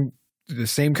wearing the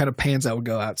same kind of pants I would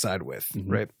go outside with,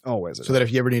 right? Always. So that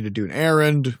if you ever need to do an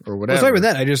errand or whatever. Well, it's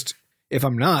not even that. If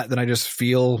I'm not, then I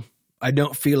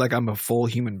don't feel like I'm a full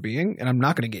human being, and I'm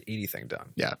not going to get anything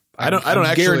done. Yeah. I'm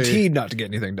actually guaranteed not to get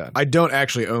anything done. I don't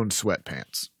actually own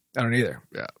sweatpants. I don't either.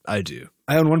 Yeah. I do.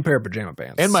 I own one pair of pajama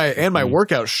pants. And my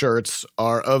workout shirts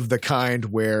are of the kind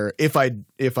where if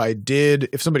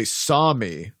somebody saw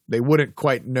me, they wouldn't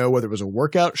quite know whether it was a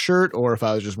workout shirt or if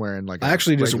I was just wearing like I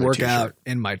actually just work t-shirt. out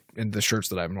in the shirts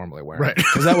that I'm normally wearing. Right.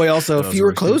 Because that way also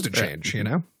fewer clothes to change,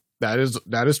 That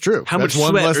is true. How much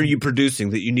sweat are you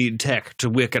producing that you need tech to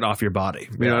wick it off your body?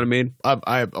 You know what I mean?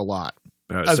 I have a lot.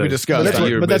 As we discussed.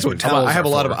 But that's what towels I have a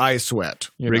lot are of eye sweat.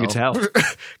 Bring a towel.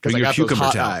 Because I got those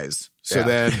hot eyes. So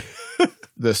then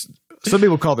some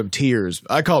people call them tears.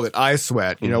 I call it eye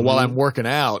sweat. While I'm working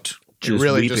out, just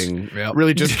really weeping.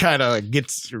 really just kind of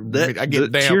gets. I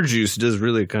get damp. Tear juice does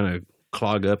really kind of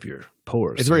clog up your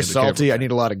pores. It's very salty. I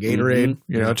need a lot of Gatorade,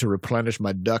 to replenish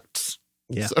my ducts.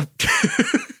 Yeah. So.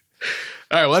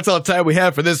 All right, well, that's all the time we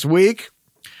have for this week.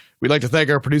 We'd like to thank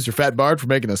our producer, Fat Bard, for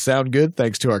making us sound good.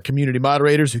 Thanks to our community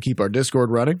moderators who keep our Discord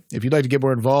running. If you'd like to get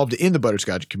more involved in the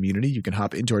Butterscotch community, you can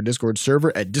hop into our Discord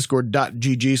server at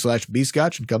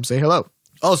discord.gg/bscotch and come say hello.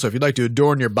 Also, if you'd like to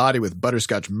adorn your body with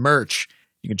Butterscotch merch,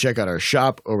 you can check out our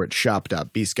shop over at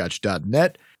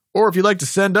shop.bscotch.net. Or if you'd like to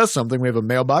send us something, we have a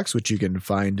mailbox, which you can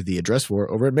find the address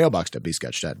for over at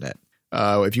mailbox.bscotch.net.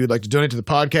 If you would like to donate to the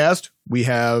podcast, we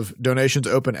have donations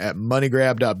open at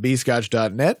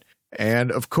moneygrab.bscotch.net.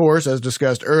 And of course, as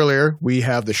discussed earlier, we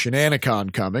have the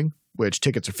Shenanicon coming, which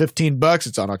tickets are $15.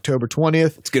 It's on October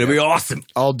 20th. It's going to be awesome.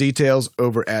 All details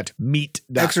over at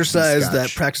meet.bscotch. Exercise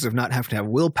that practice of not having to have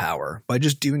willpower by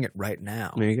just doing it right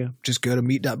now. There you go. Just go to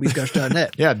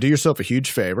meet.bscotch.net. Yeah, do yourself a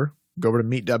huge favor. Go over to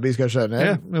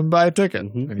meet.bscotch.net and buy a ticket.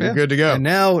 And you're good to go. And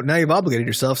now you've obligated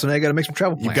yourself, so now you got to make some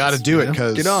travel plans. You got to do it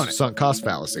because get on it. Sunk cost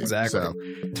fallacy. Exactly. So, all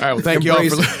right, well, thank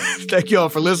you all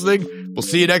for listening. We'll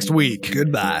see you next week.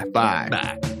 Goodbye. Bye.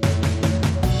 Bye.